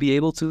you need to be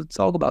able to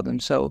talk about them.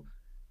 So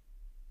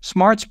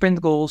smart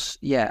sprint goals,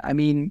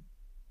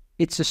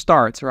 it's a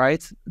start,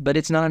 right? But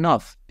it's not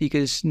enough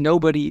because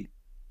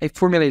I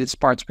formulated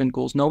smart sprint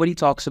goals. Nobody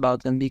talks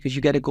about them because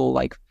you get a goal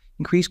like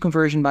increase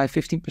conversion by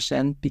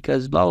 15%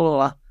 because blah, blah,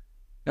 blah.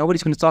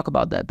 Nobody's going to talk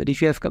about that. But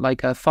if you have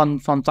like a fun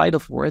title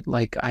for it,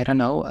 like, I don't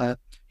know,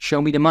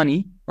 show me the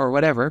money or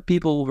whatever,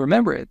 people will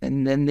remember it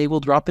and then they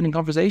will drop it in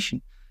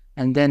conversation.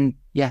 And then,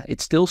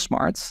 it's still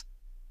smart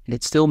and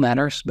it still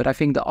matters. But I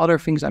think the other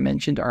things I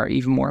mentioned are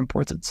even more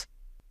important.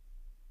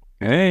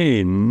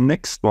 Hey,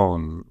 next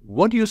one.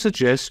 What do you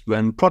suggest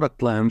when product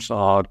plans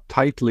are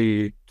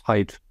tightly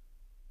tied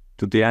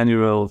to the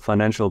annual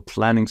financial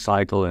planning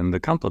cycle in the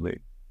company?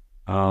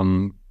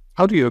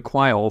 How do you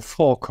acquire or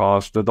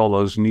forecast the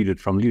dollars needed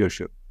from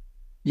leadership?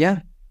 Yeah.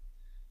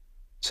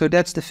 So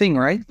that's the thing,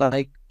 right?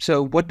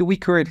 So what do we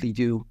currently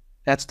do?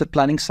 That's the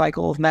planning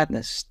cycle of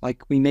madness.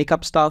 Like we make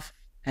up stuff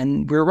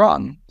and we're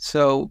wrong.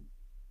 So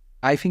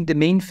I think the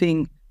main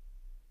thing,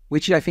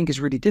 which I think is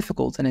really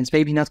difficult, and it's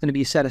maybe not going to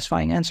be a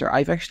satisfying answer.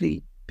 I've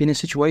actually been in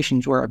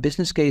situations where a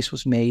business case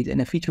was made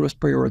and a feature was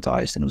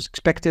prioritized and it was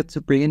expected to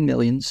bring in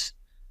millions.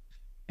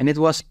 And it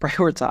was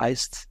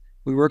prioritized.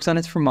 We worked on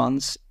it for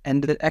months,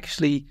 and it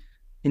actually,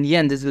 in the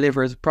end, it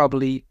delivered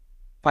probably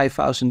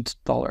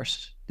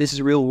 $5,000. This is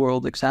a real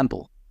world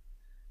example.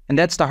 And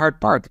that's the hard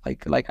part.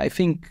 Like I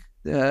think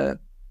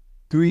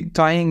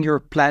tying your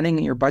planning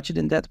and your budget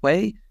in that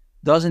way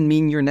doesn't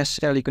mean you're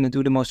necessarily going to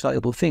do the most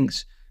valuable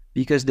things.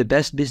 Because the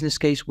best business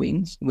case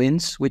wins,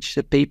 which is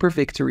a paper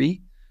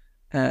victory.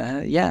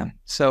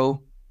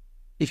 So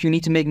if you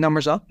need to make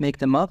numbers up, make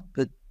them up,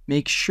 but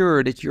make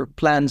sure that your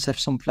plans have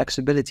some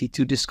flexibility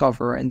to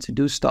discover and to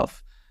do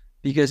stuff.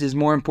 Because it's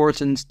more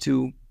important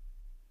to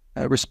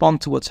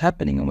respond to what's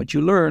happening and what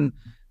you learn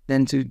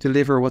than to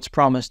deliver what's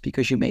promised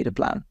because you made a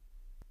plan.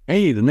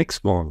 Hey, the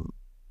next one.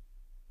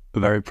 A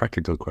very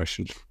practical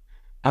question.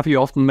 Have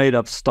you often made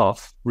up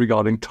stuff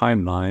regarding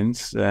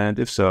timelines? And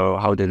if so,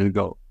 how did it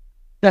go?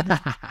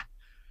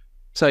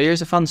 So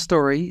here's a fun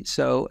story.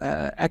 So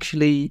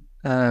actually,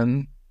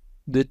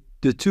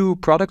 the two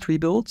product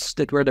rebuilds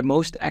that were the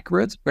most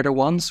accurate were the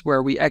ones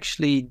where we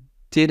actually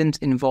didn't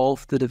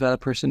involve the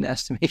developers in the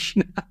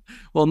estimation.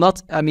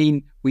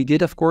 We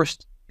did, of course,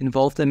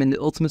 involve them in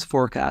the ultimate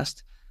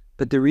forecast.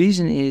 But the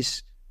reason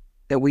is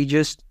that we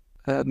just,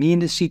 me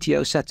and the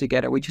CTO sat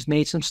together, we just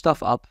made some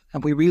stuff up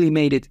and we really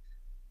made it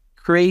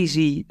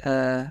crazy.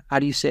 A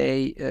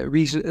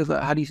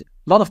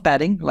lot of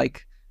padding,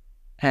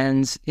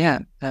 and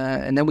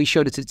then we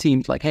showed it to the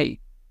teams like, hey,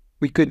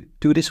 we could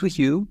do this with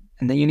you.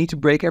 And then you need to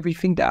break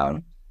everything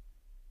down,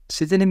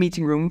 sit in a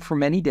meeting room for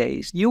many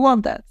days. You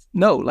want that?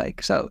 No,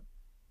 so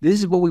this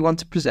is what we want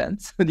to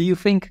present. Do you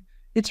think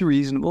it's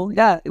reasonable?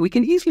 Yeah, we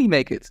can easily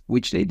make it,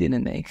 which they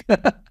didn't make.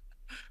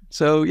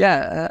 So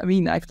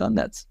I've done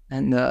that.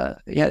 And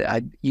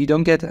you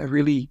don't get a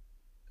really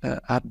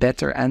a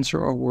better answer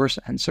or worse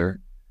answer.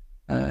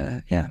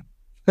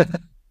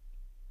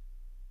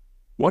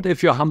 What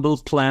if your humble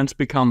plans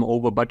become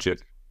over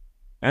budget?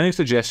 Any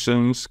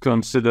suggestions?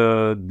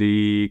 Consider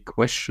the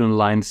question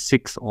line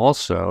 6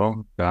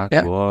 also. That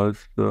was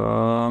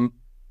the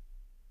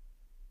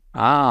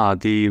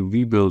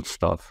rebuild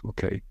stuff.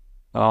 Okay.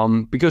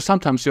 Because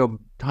sometimes your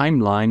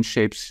timeline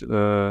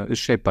is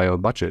shaped by your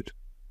budget.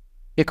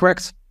 Yeah,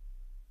 correct.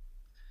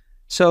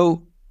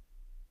 So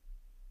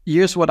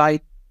here's what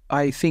I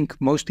think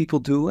most people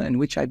do and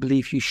which I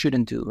believe you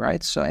shouldn't do,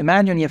 right? So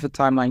imagine you have a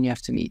timeline you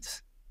have to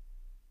meet.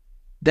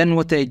 Then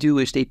what they do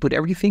is they put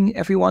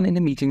everyone in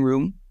the meeting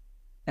room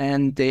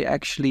and they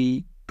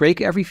actually break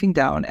everything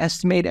down,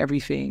 estimate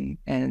everything.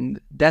 And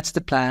that's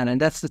the plan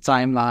and that's the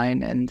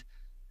timeline. And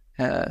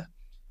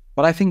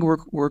what I think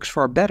works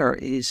far better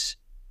is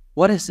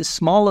what is the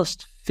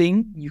smallest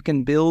thing you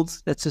can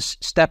build that's a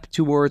step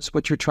towards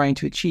what you're trying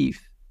to achieve?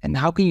 And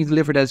how can you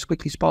deliver that as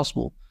quickly as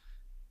possible?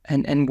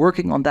 And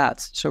working on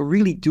that. So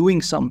really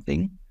doing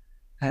something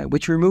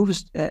which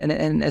removes,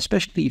 and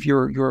especially if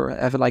you're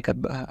have like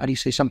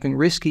something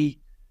risky,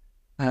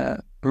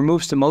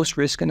 removes the most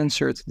risk and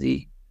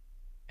uncertainty,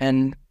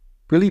 and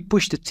really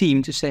push the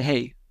team to say,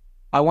 hey,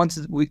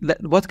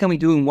 what can we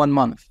do in 1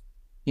 month?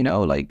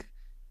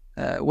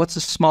 What's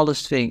the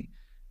smallest thing?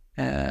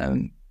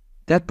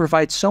 That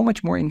provides so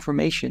much more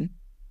information.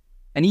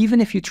 And even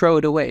if you throw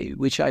it away,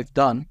 which I've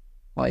done,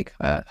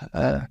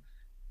 then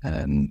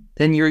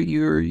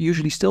you're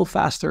usually still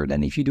faster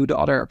than if you do the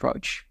other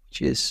approach,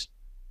 which is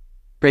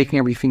breaking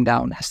everything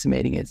down,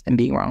 estimating it, and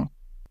being wrong.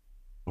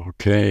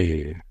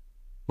 Okay.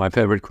 my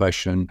favorite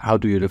question, how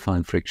do you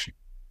define friction?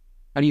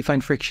 How do you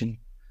find friction?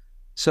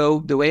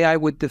 So the way I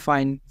would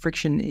define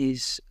friction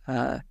is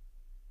the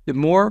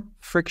more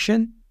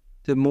friction,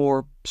 the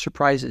more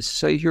surprises.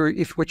 So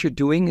if what you're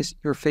doing is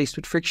you're faced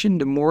with friction,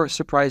 the more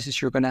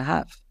surprises you're going to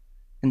have.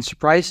 And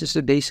surprises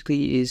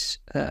basically is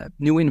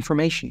new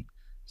information.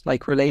 It's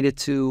like related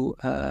to,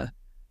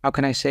 how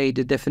can I say,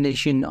 the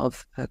definition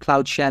of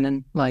Cloud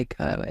Shannon, like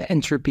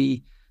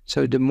entropy.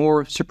 So the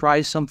more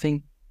surprise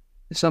something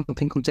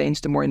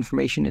contains, the more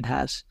information it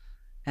has.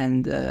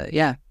 And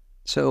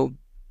so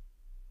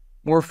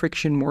more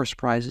friction, more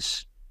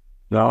surprises.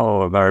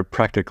 Now, a very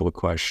practical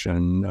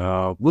question.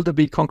 Will there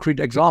be concrete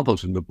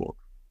examples in the book?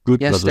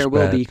 Good Yes, versus there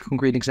will bad. be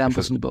concrete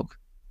examples in the book.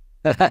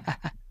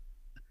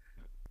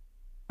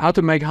 How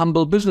to make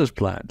humble business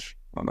plans.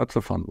 Oh, that's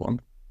a fun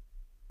one.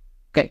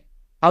 Okay,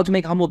 how to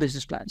make humble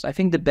business plans. I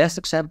think the best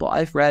example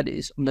I've read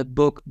is on the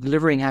book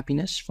Delivering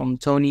Happiness from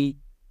Tony.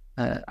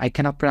 I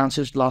cannot pronounce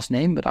his last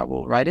name, but I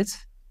will write it.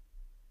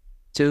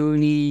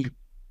 Tony,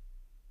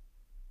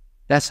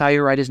 that's how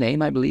you write his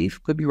name, I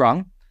believe. Could be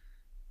wrong.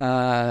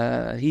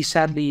 He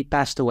sadly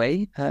passed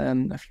away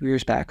a few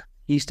years back.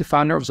 He's the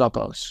founder of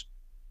Zappos.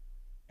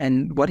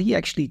 And what he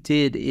actually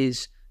did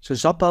is, so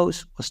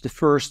Zappos was the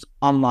first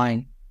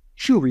online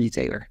shoe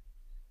retailer.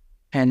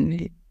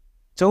 And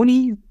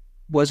Tony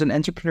was an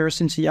entrepreneur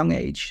since a young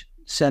age,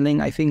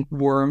 selling, I think,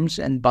 worms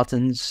and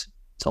buttons.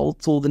 It's all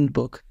told in the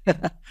book.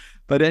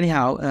 But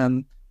anyhow,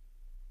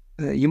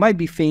 you might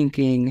be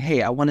thinking,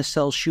 hey, I want to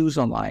sell shoes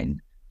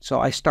online. So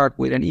I start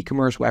with an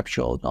e-commerce web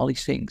shop and all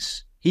these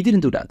things. He didn't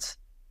do that.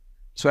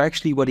 So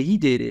actually what he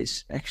did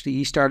is,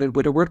 he started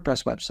with a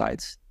WordPress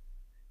website.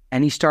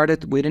 And he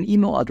started with an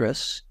email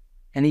address.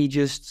 And he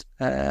just,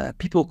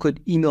 people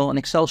could email an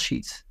Excel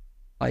sheet.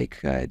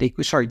 Like they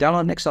could,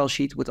 download an Excel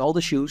sheet with all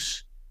the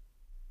shoes.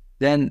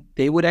 Then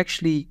they would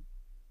actually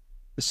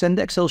send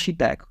the Excel sheet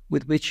back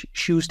with which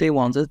shoes they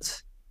wanted.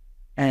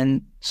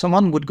 And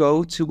someone would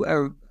go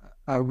to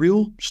a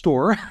real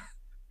store,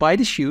 buy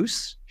the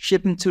shoes,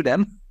 ship them to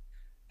them.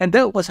 And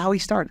that was how he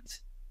started.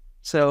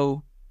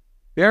 So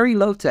very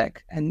low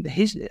tech. And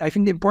I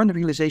think the important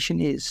realization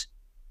is,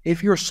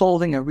 if you're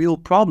solving a real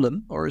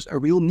problem or a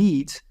real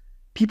need,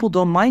 people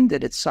don't mind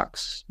that it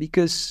sucks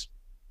because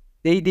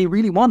they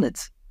really want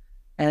it.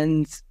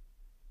 And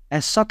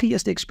as sucky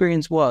as the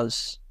experience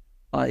was,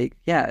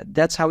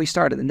 that's how he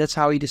started. And that's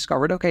how he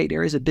discovered, okay,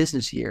 there is a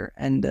business here.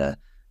 And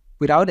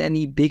without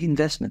any big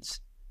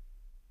investments.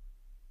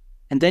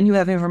 And then you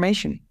have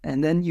information.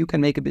 And then you can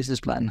make a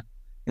business plan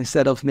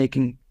instead of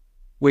making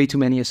way too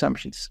many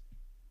assumptions.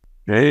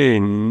 Okay,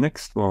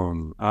 next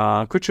one.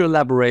 Could you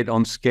elaborate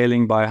on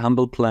scaling by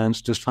humble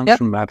plans,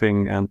 dysfunction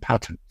mapping, and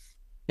patterns?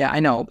 Yeah, I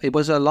know. It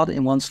was a lot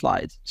in one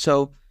slide.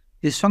 So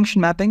dysfunction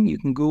mapping, you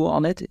can Google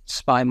on it.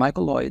 It's by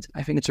Michael Lloyd.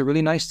 I think it's a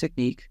really nice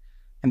technique.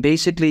 And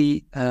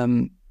basically,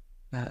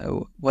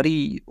 what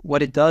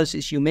it does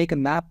is you make a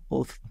map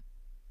of...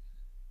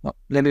 Well,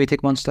 let me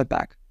take one step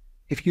back.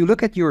 If you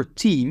look at your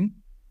team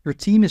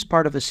is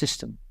part of a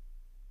system.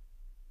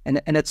 And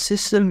that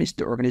system is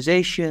the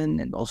organization,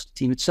 and also the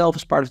team itself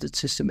is part of that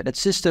system. And that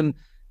system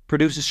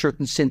produces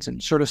certain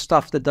symptoms, sort of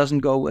stuff that doesn't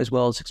go as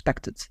well as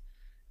expected.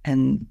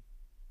 And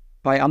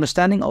by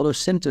understanding all those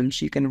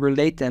symptoms, you can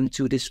relate them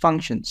to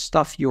dysfunction,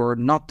 stuff you're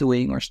not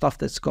doing or stuff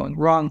that's going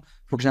wrong.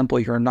 For example,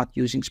 you're not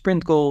using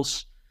sprint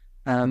goals.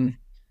 And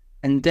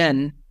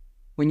then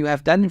when you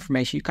have that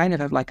information, you kind of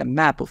have like a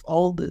map of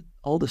all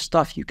the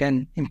stuff you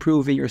can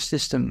improve in your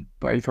system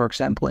by, for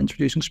example,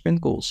 introducing sprint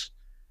goals.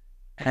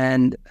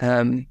 And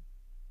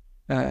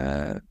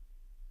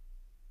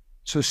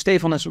so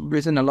Stefan has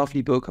written a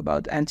lovely book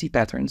about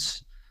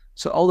anti-patterns.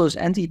 So all those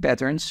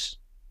anti-patterns,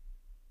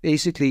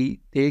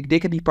 basically, they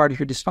can be part of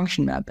your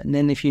dysfunction map. And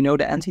then if you know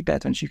the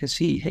anti-patterns, you can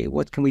see, hey,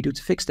 what can we do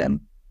to fix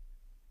them?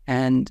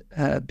 And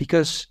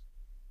because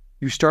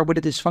you start with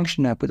a dysfunction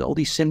map with all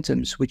these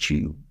symptoms, which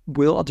you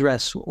will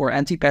address, or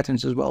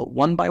anti-patterns as well,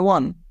 one by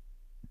one,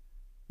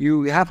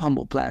 you have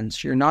humble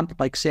plans. You're not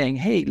like saying,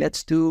 hey,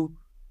 let's do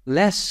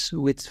less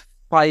with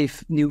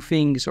 5 new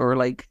things, or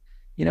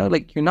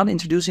you're not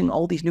introducing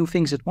all these new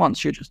things at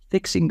once. You're just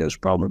fixing those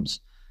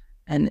problems.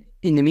 And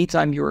in the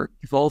meantime, you're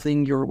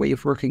evolving your way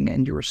of working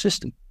and your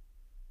system.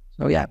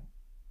 So yeah,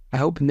 I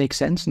hope it makes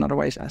sense, and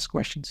otherwise ask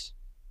questions.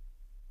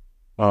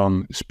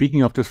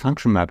 Speaking of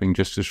dysfunction mapping,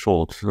 just a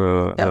short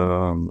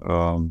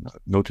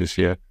notice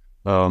here.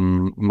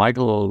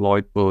 Michael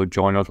Lloyd will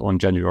join us on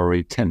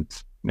January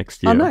 10th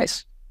next year. Oh,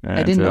 nice. And,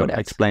 I didn't know that.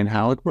 Explain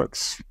how it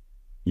works.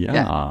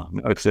 Yeah.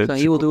 That's it. So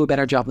he will do a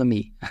better job than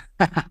me.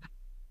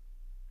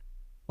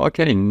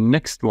 Okay,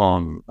 next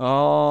one.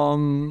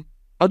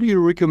 How do you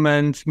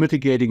recommend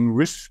mitigating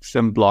risks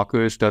and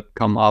blockers that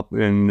come up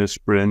in the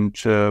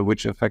sprint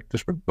which affect the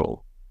sprint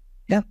goal?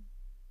 Yeah.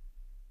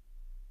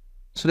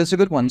 So that's a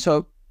good one.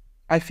 So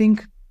I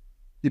think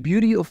the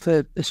beauty of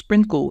a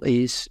sprint goal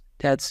is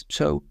that,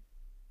 so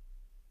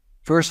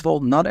first of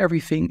all, not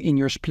everything in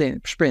your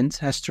sprint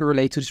has to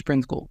relate to the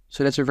sprint goal.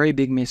 So that's a very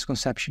big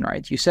misconception,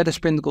 right? You set a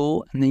sprint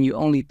goal and then you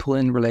only pull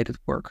in related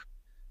work.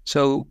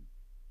 So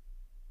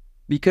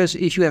Because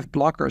if you have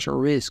blockers or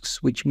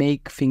risks which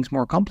make things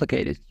more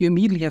complicated, you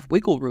immediately have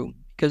wiggle room,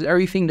 because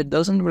everything that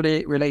doesn't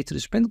relate to the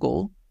sprint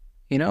goal,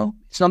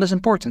 it's not as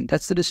important.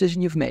 That's the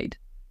decision you've made.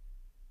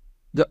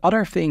 The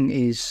other thing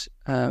is,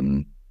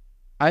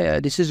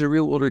 this is a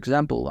real world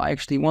example. I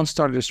actually once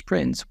started a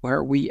sprint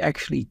where we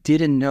actually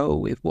didn't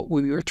know if what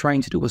we were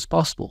trying to do was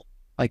possible.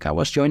 Like, I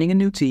was joining a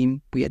new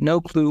team. We had no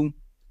clue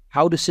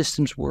how the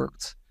systems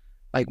worked,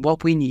 like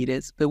what we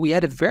needed, but we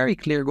had a very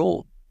clear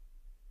goal.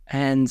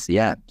 And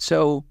yeah,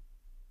 so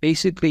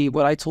basically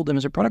what I told them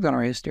as a product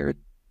owner is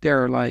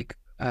there are like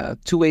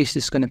two ways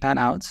this is going to pan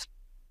out.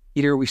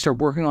 Either we start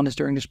working on this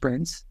during the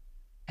sprint,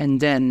 and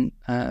then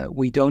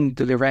we don't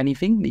deliver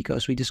anything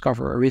because we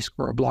discover a risk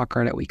or a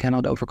blocker that we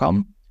cannot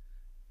overcome.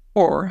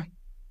 Or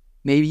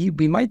maybe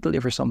we might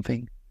deliver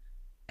something.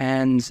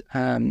 And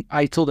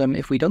I told them,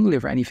 if we don't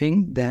deliver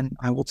anything, then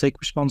I will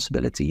take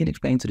responsibility and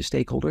explain to the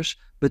stakeholders.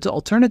 But the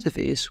alternative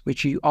is,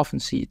 which you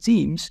often see at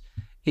teams,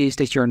 is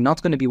that you're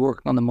not going to be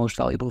working on the most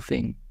valuable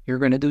thing. You're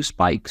going to do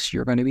spikes.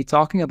 You're going to be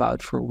talking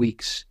about for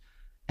weeks.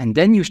 And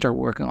then you start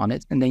working on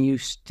it, and then you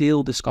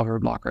still discover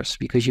blockers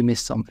because you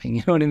missed something.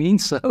 You know what I mean?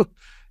 So,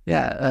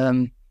 yeah,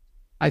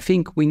 I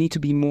think we need to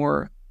be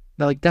more,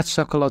 like, that's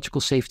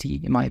psychological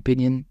safety, in my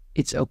opinion.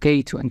 It's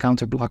okay to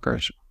encounter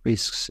blockers,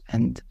 risks,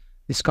 and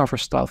discover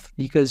stuff,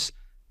 because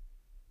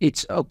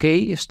it's okay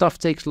if stuff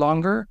takes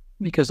longer,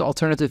 because the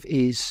alternative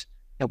is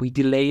that we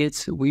delay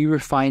it, we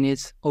refine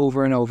it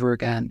over and over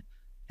again,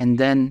 and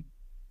then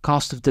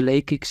cost of delay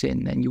kicks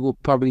in, and you will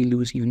probably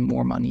lose even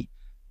more money,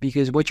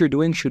 because what you're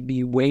doing should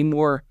be way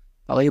more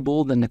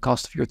valuable than the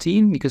cost of your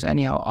team, because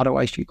anyhow,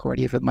 otherwise you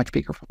already have a much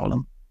bigger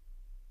problem.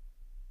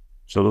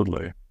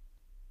 Absolutely.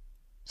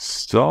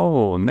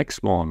 So,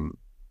 next one.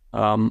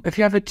 If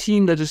you have a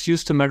team that is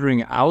used to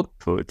measuring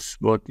outputs,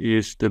 what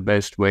is the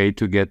best way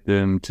to get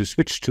them to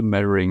switch to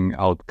measuring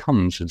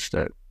outcomes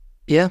instead?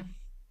 Yeah.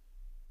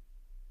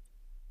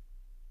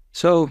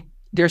 So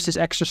there's this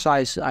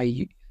exercise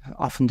I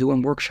often do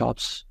in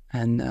workshops,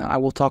 and I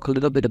will talk a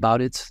little bit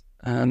about it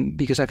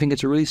because I think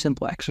it's a really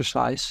simple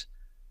exercise.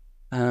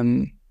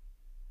 So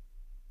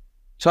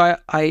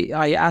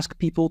I ask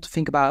people to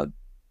think about,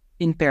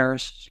 in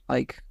pairs,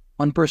 like,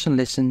 one person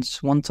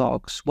listens, one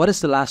talks. What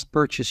is the last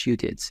purchase you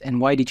did,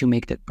 and why did you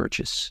make that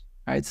purchase,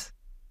 right?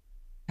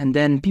 And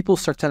then people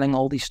start telling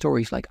all these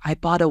stories, like, I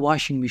bought a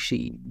washing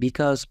machine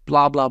because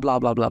blah, blah, blah,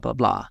 blah, blah, blah,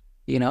 blah,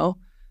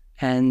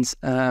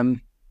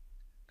 And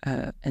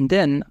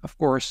then, of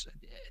course,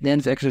 the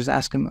end of the exercise,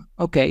 ask them,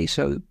 okay,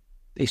 so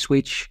they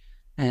switch.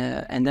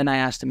 And then I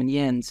ask them in the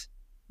end,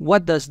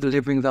 what does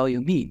delivering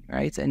value mean,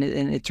 right? And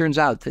it turns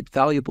out that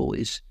value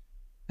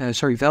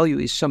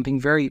is something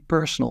very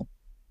personal.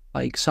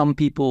 Like, some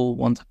people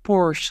want a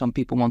Porsche, some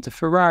people want a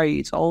Ferrari.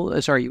 It's all,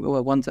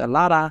 want a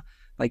Lada.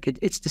 Like,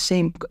 it's the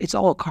same. It's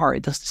all a car.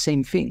 It does the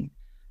same thing.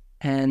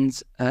 And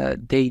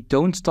they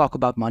don't talk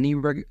about money,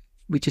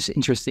 which is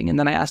interesting. And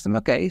then I asked them,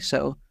 okay,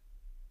 so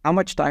how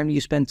much time do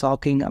you spend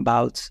talking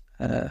about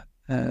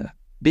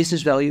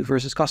business value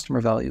versus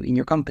customer value in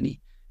your company?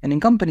 And in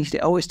companies, they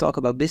always talk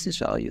about business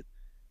value.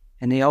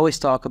 And they always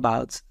talk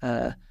about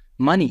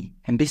money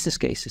and business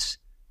cases.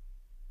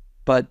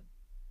 But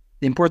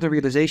the important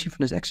realization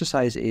from this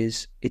exercise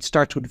is it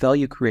starts with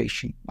value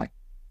creation, like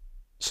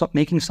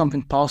making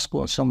something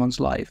possible in someone's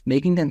life,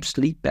 making them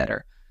sleep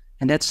better.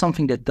 And that's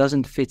something that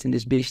doesn't fit in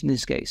this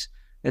business case.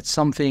 That's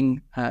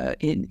something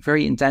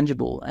very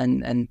intangible,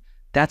 and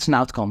that's an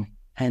outcome.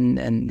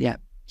 And yeah,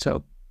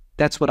 so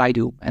that's what I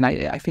do. And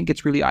I think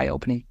it's really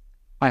eye-opening.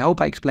 I hope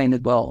I explained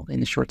it well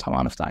in a short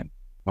amount of time.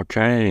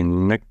 Okay,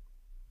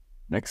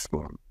 next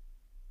one.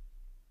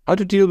 How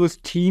to deal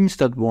with teams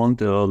that want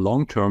a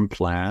long-term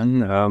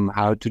plan,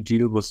 how to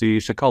deal with the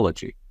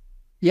psychology.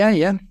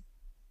 Yeah.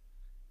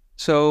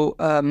 So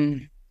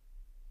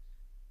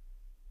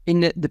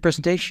in the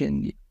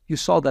presentation, you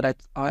saw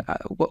that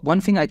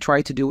one thing I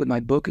try to do with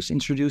my book is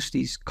introduce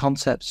these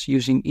concepts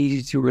using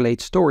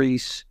easy-to-relate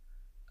stories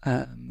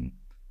so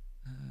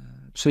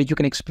that you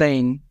can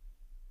explain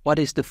what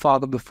is the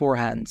fog of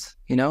beforehand.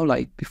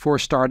 Like, before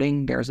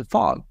starting, there's a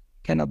fog.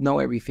 Cannot know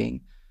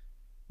everything.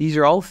 These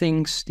are all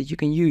things that you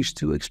can use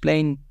to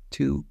explain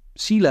to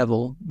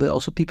C-level, but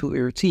also people in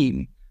your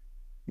team,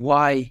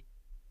 why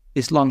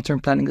this long-term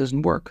planning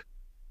doesn't work.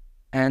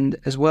 And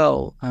as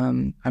well,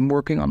 I'm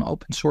working on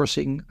open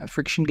sourcing a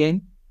friction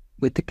game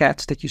with the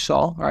cats that you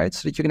saw, right?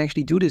 So that you can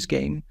actually do this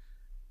game,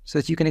 so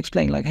that you can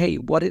explain, like, hey,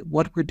 what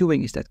we're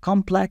doing, is that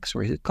complex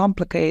or is it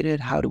complicated?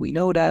 How do we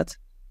know that?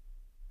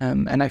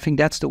 And I think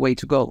that's the way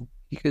to go,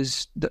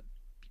 because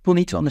people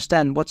need to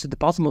understand what's at the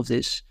bottom of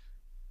this.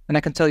 And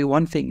I can tell you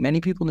one thing,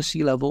 many people in the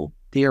C-level,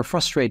 they are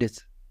frustrated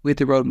with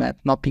the roadmap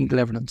not being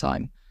delivered on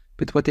time.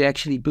 But what they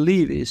actually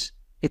believe is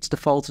it's the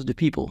fault of the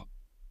people.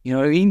 You know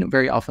what I mean?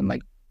 Very often,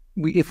 like,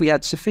 if we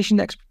had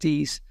sufficient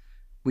expertise,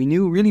 we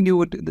really knew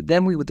what,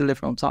 then we would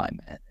deliver on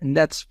time. And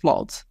that's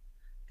flawed.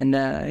 And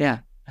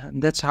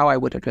that's how I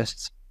would address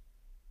it.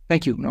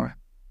 Thank you, Nora.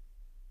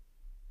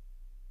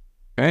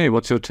 Hey,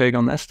 what's your take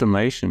on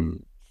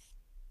estimation?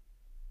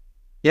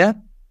 Yeah.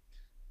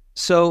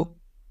 So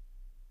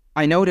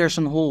I know there's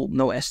a whole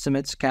no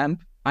estimates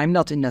camp. I'm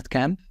not in that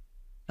camp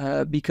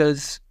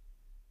because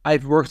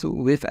I've worked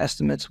with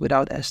estimates,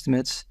 without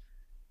estimates.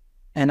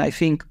 And I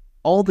think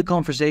all the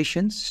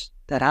conversations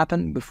that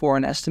happen before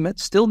an estimate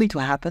still need to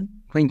happen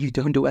when you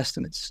don't do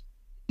estimates.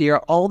 They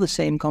are all the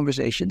same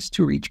conversations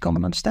to reach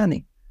common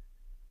understanding.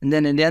 And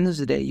then at the end of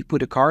the day, you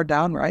put a card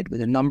down, right,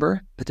 with a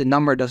number, but the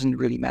number doesn't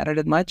really matter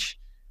that much.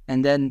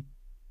 And then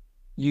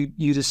you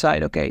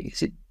decide, okay,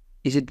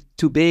 is it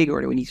too big,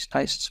 or do we need to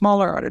size it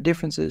smaller? Are there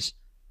differences?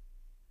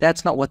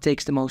 That's not what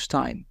takes the most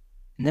time.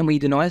 And then when you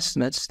do no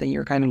estimates, then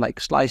you're kind of like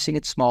slicing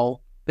it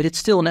small, but it's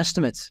still an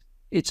estimate.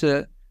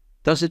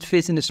 Does it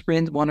fit in the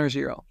sprint 1 or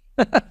 0?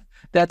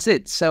 That's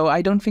it. So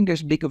I don't think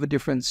there's big of a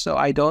difference. So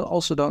I don't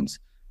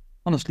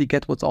honestly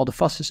get what all the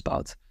fuss is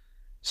about.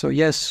 So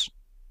yes,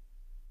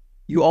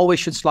 you always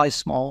should slice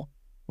small,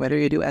 whether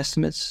you do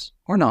estimates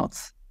or not.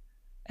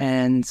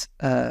 And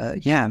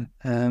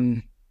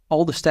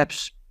all the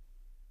steps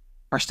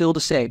are still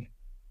the same.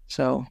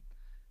 So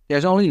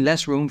there's only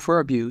less room for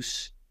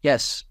abuse,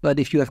 yes. But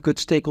if you have good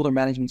stakeholder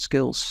management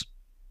skills,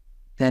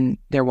 then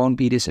there won't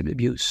be this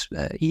abuse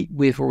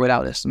with or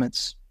without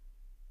estimates.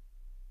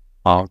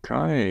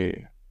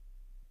 Okay.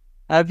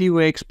 Have you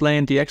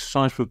explained the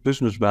exercise with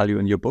business value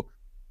in your book?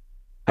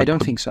 I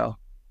don't think so.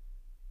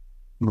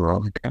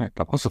 Okay,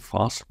 that was a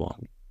fast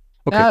one.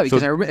 Okay, yeah,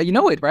 because you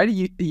know it, right?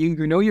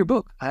 You know your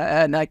book,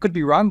 and I could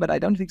be wrong, but I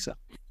don't think so.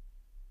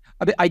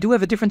 I do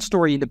have a different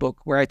story in the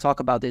book where I talk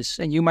about this,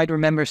 and you might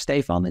remember,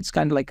 Stefan. It's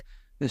kind of like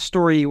the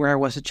story where I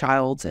was a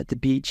child at the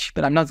beach,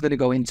 but I'm not going to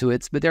go into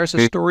it. But there's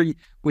a story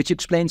which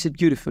explains it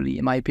beautifully,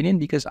 in my opinion,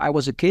 because I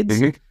was a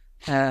kid,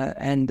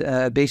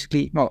 and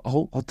basically,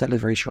 I'll tell it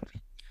very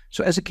shortly.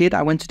 So as a kid,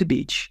 I went to the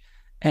beach,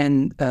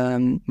 and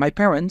my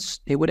parents,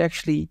 they would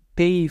actually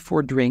pay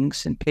for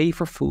drinks and pay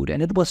for food,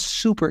 and it was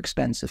super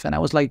expensive. And I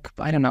was like,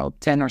 I don't know,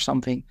 10 or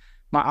something.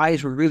 My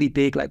eyes were really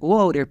big, like,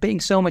 whoa, they're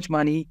paying so much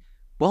money.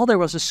 Well, there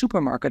was a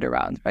supermarket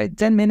around, right?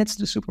 10 minutes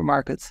to the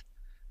supermarket.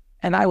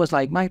 And I was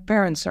like, my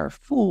parents are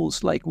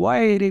fools. Like,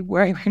 why are they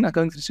not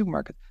going to the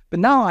supermarket? But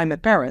now I'm a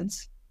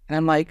parent, and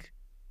I'm like,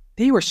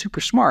 they were super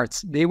smart.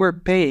 They were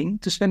paying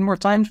to spend more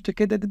time with the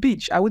kid at the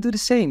beach. I would do the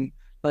same.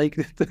 Like,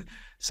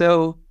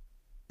 so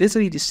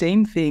literally the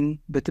same thing,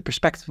 but the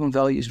perspective on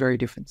value is very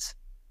different.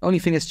 Only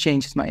thing that's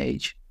changed is my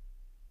age.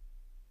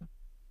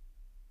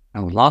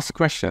 And last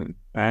question,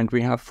 and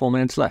we have 4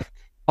 minutes left.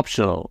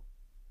 Optional.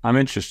 I'm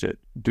interested.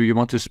 Do you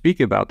want to speak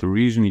about the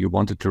reason you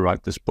wanted to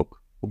write this book?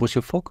 What was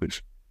your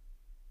focus?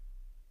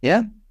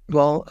 Yeah,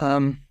 well,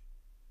 I'm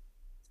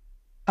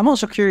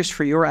also curious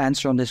for your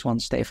answer on this one,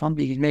 Stefan,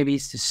 because maybe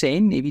it's the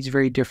same, maybe it's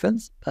very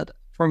different. But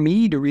for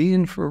me, the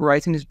reason for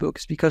writing this book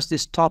is because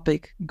this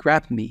topic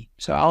grabbed me.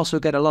 So I also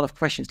get a lot of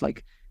questions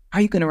like,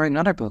 are you going to write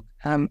another book?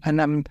 And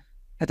I'm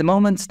at the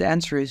moment, the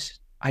answer is,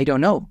 I don't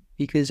know,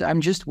 because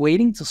I'm just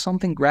waiting till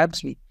something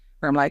grabs me,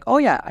 where I'm like, oh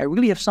yeah, I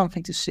really have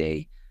something to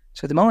say.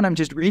 So at the moment, I'm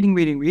just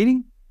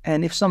reading.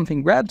 And if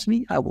something grabs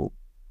me, I will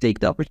take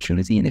the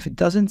opportunity. And if it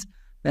doesn't,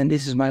 then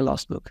this is my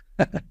last book.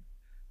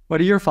 What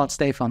are your thoughts,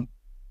 Stefan?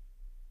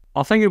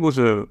 I think it was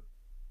a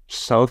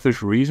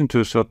selfish reason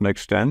to a certain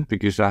extent,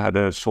 because I had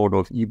a sort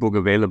of ebook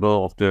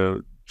available of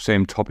the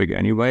same topic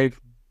anyway,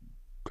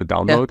 could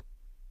download.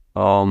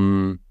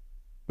 Yeah.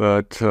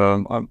 But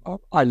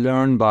I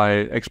learned by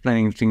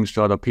explaining things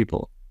to other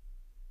people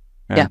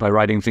and by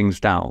writing things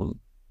down.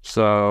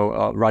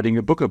 So writing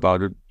a book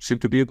about it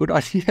seemed to be a good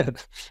idea.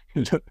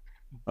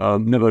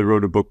 Never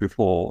wrote a book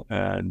before,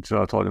 and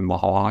I thought, how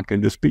hard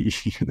can this be?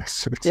 And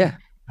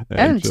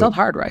it's not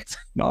hard, right?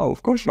 No,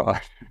 of course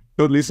not.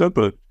 Totally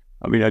simple.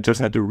 I mean, I just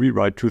had to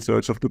rewrite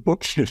 2/3 of the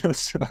book.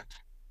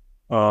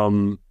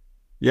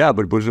 But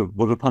it was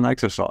a fun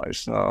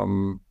exercise.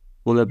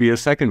 Will there be a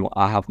second one?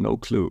 I have no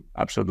clue.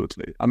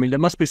 Absolutely. I mean, there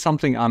must be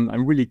something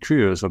I'm really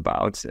curious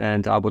about,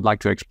 and I would like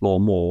to explore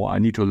more. I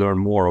need to learn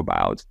more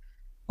about.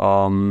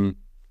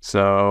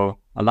 So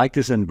I like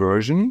this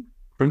inversion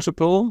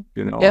principle.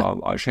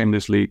 I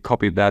shamelessly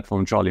copied that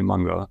from Charlie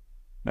Munger,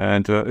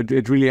 and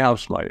it really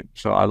helps me.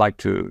 So I like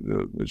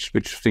to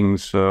switch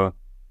things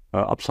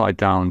upside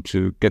down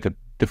to get a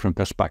different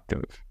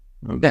perspective.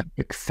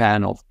 Big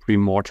fan of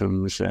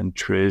pre-mortems and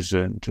tris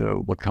and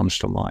what comes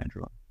to mind.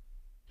 Right?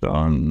 So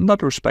in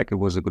that respect, it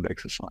was a good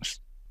exercise.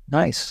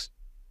 Nice.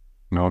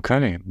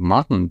 Okay,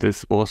 Maarten,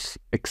 this was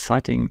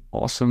exciting,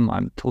 awesome.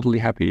 I'm totally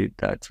happy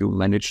that you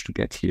managed to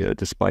get here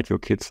despite your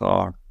kids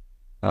are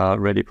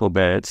ready for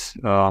bed.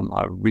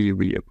 I really,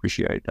 really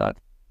appreciate that.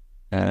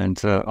 And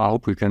I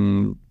hope we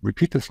can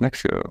repeat this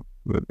next year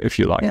if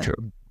you like to.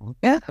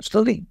 Yeah,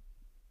 absolutely.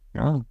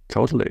 Yeah,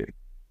 totally.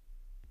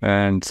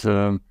 And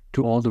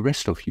to all the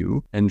rest of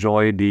you,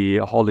 enjoy the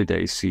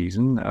holiday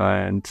season.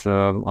 And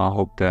I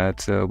hope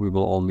that we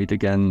will all meet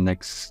again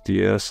next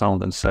year,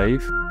 sound and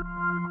safe.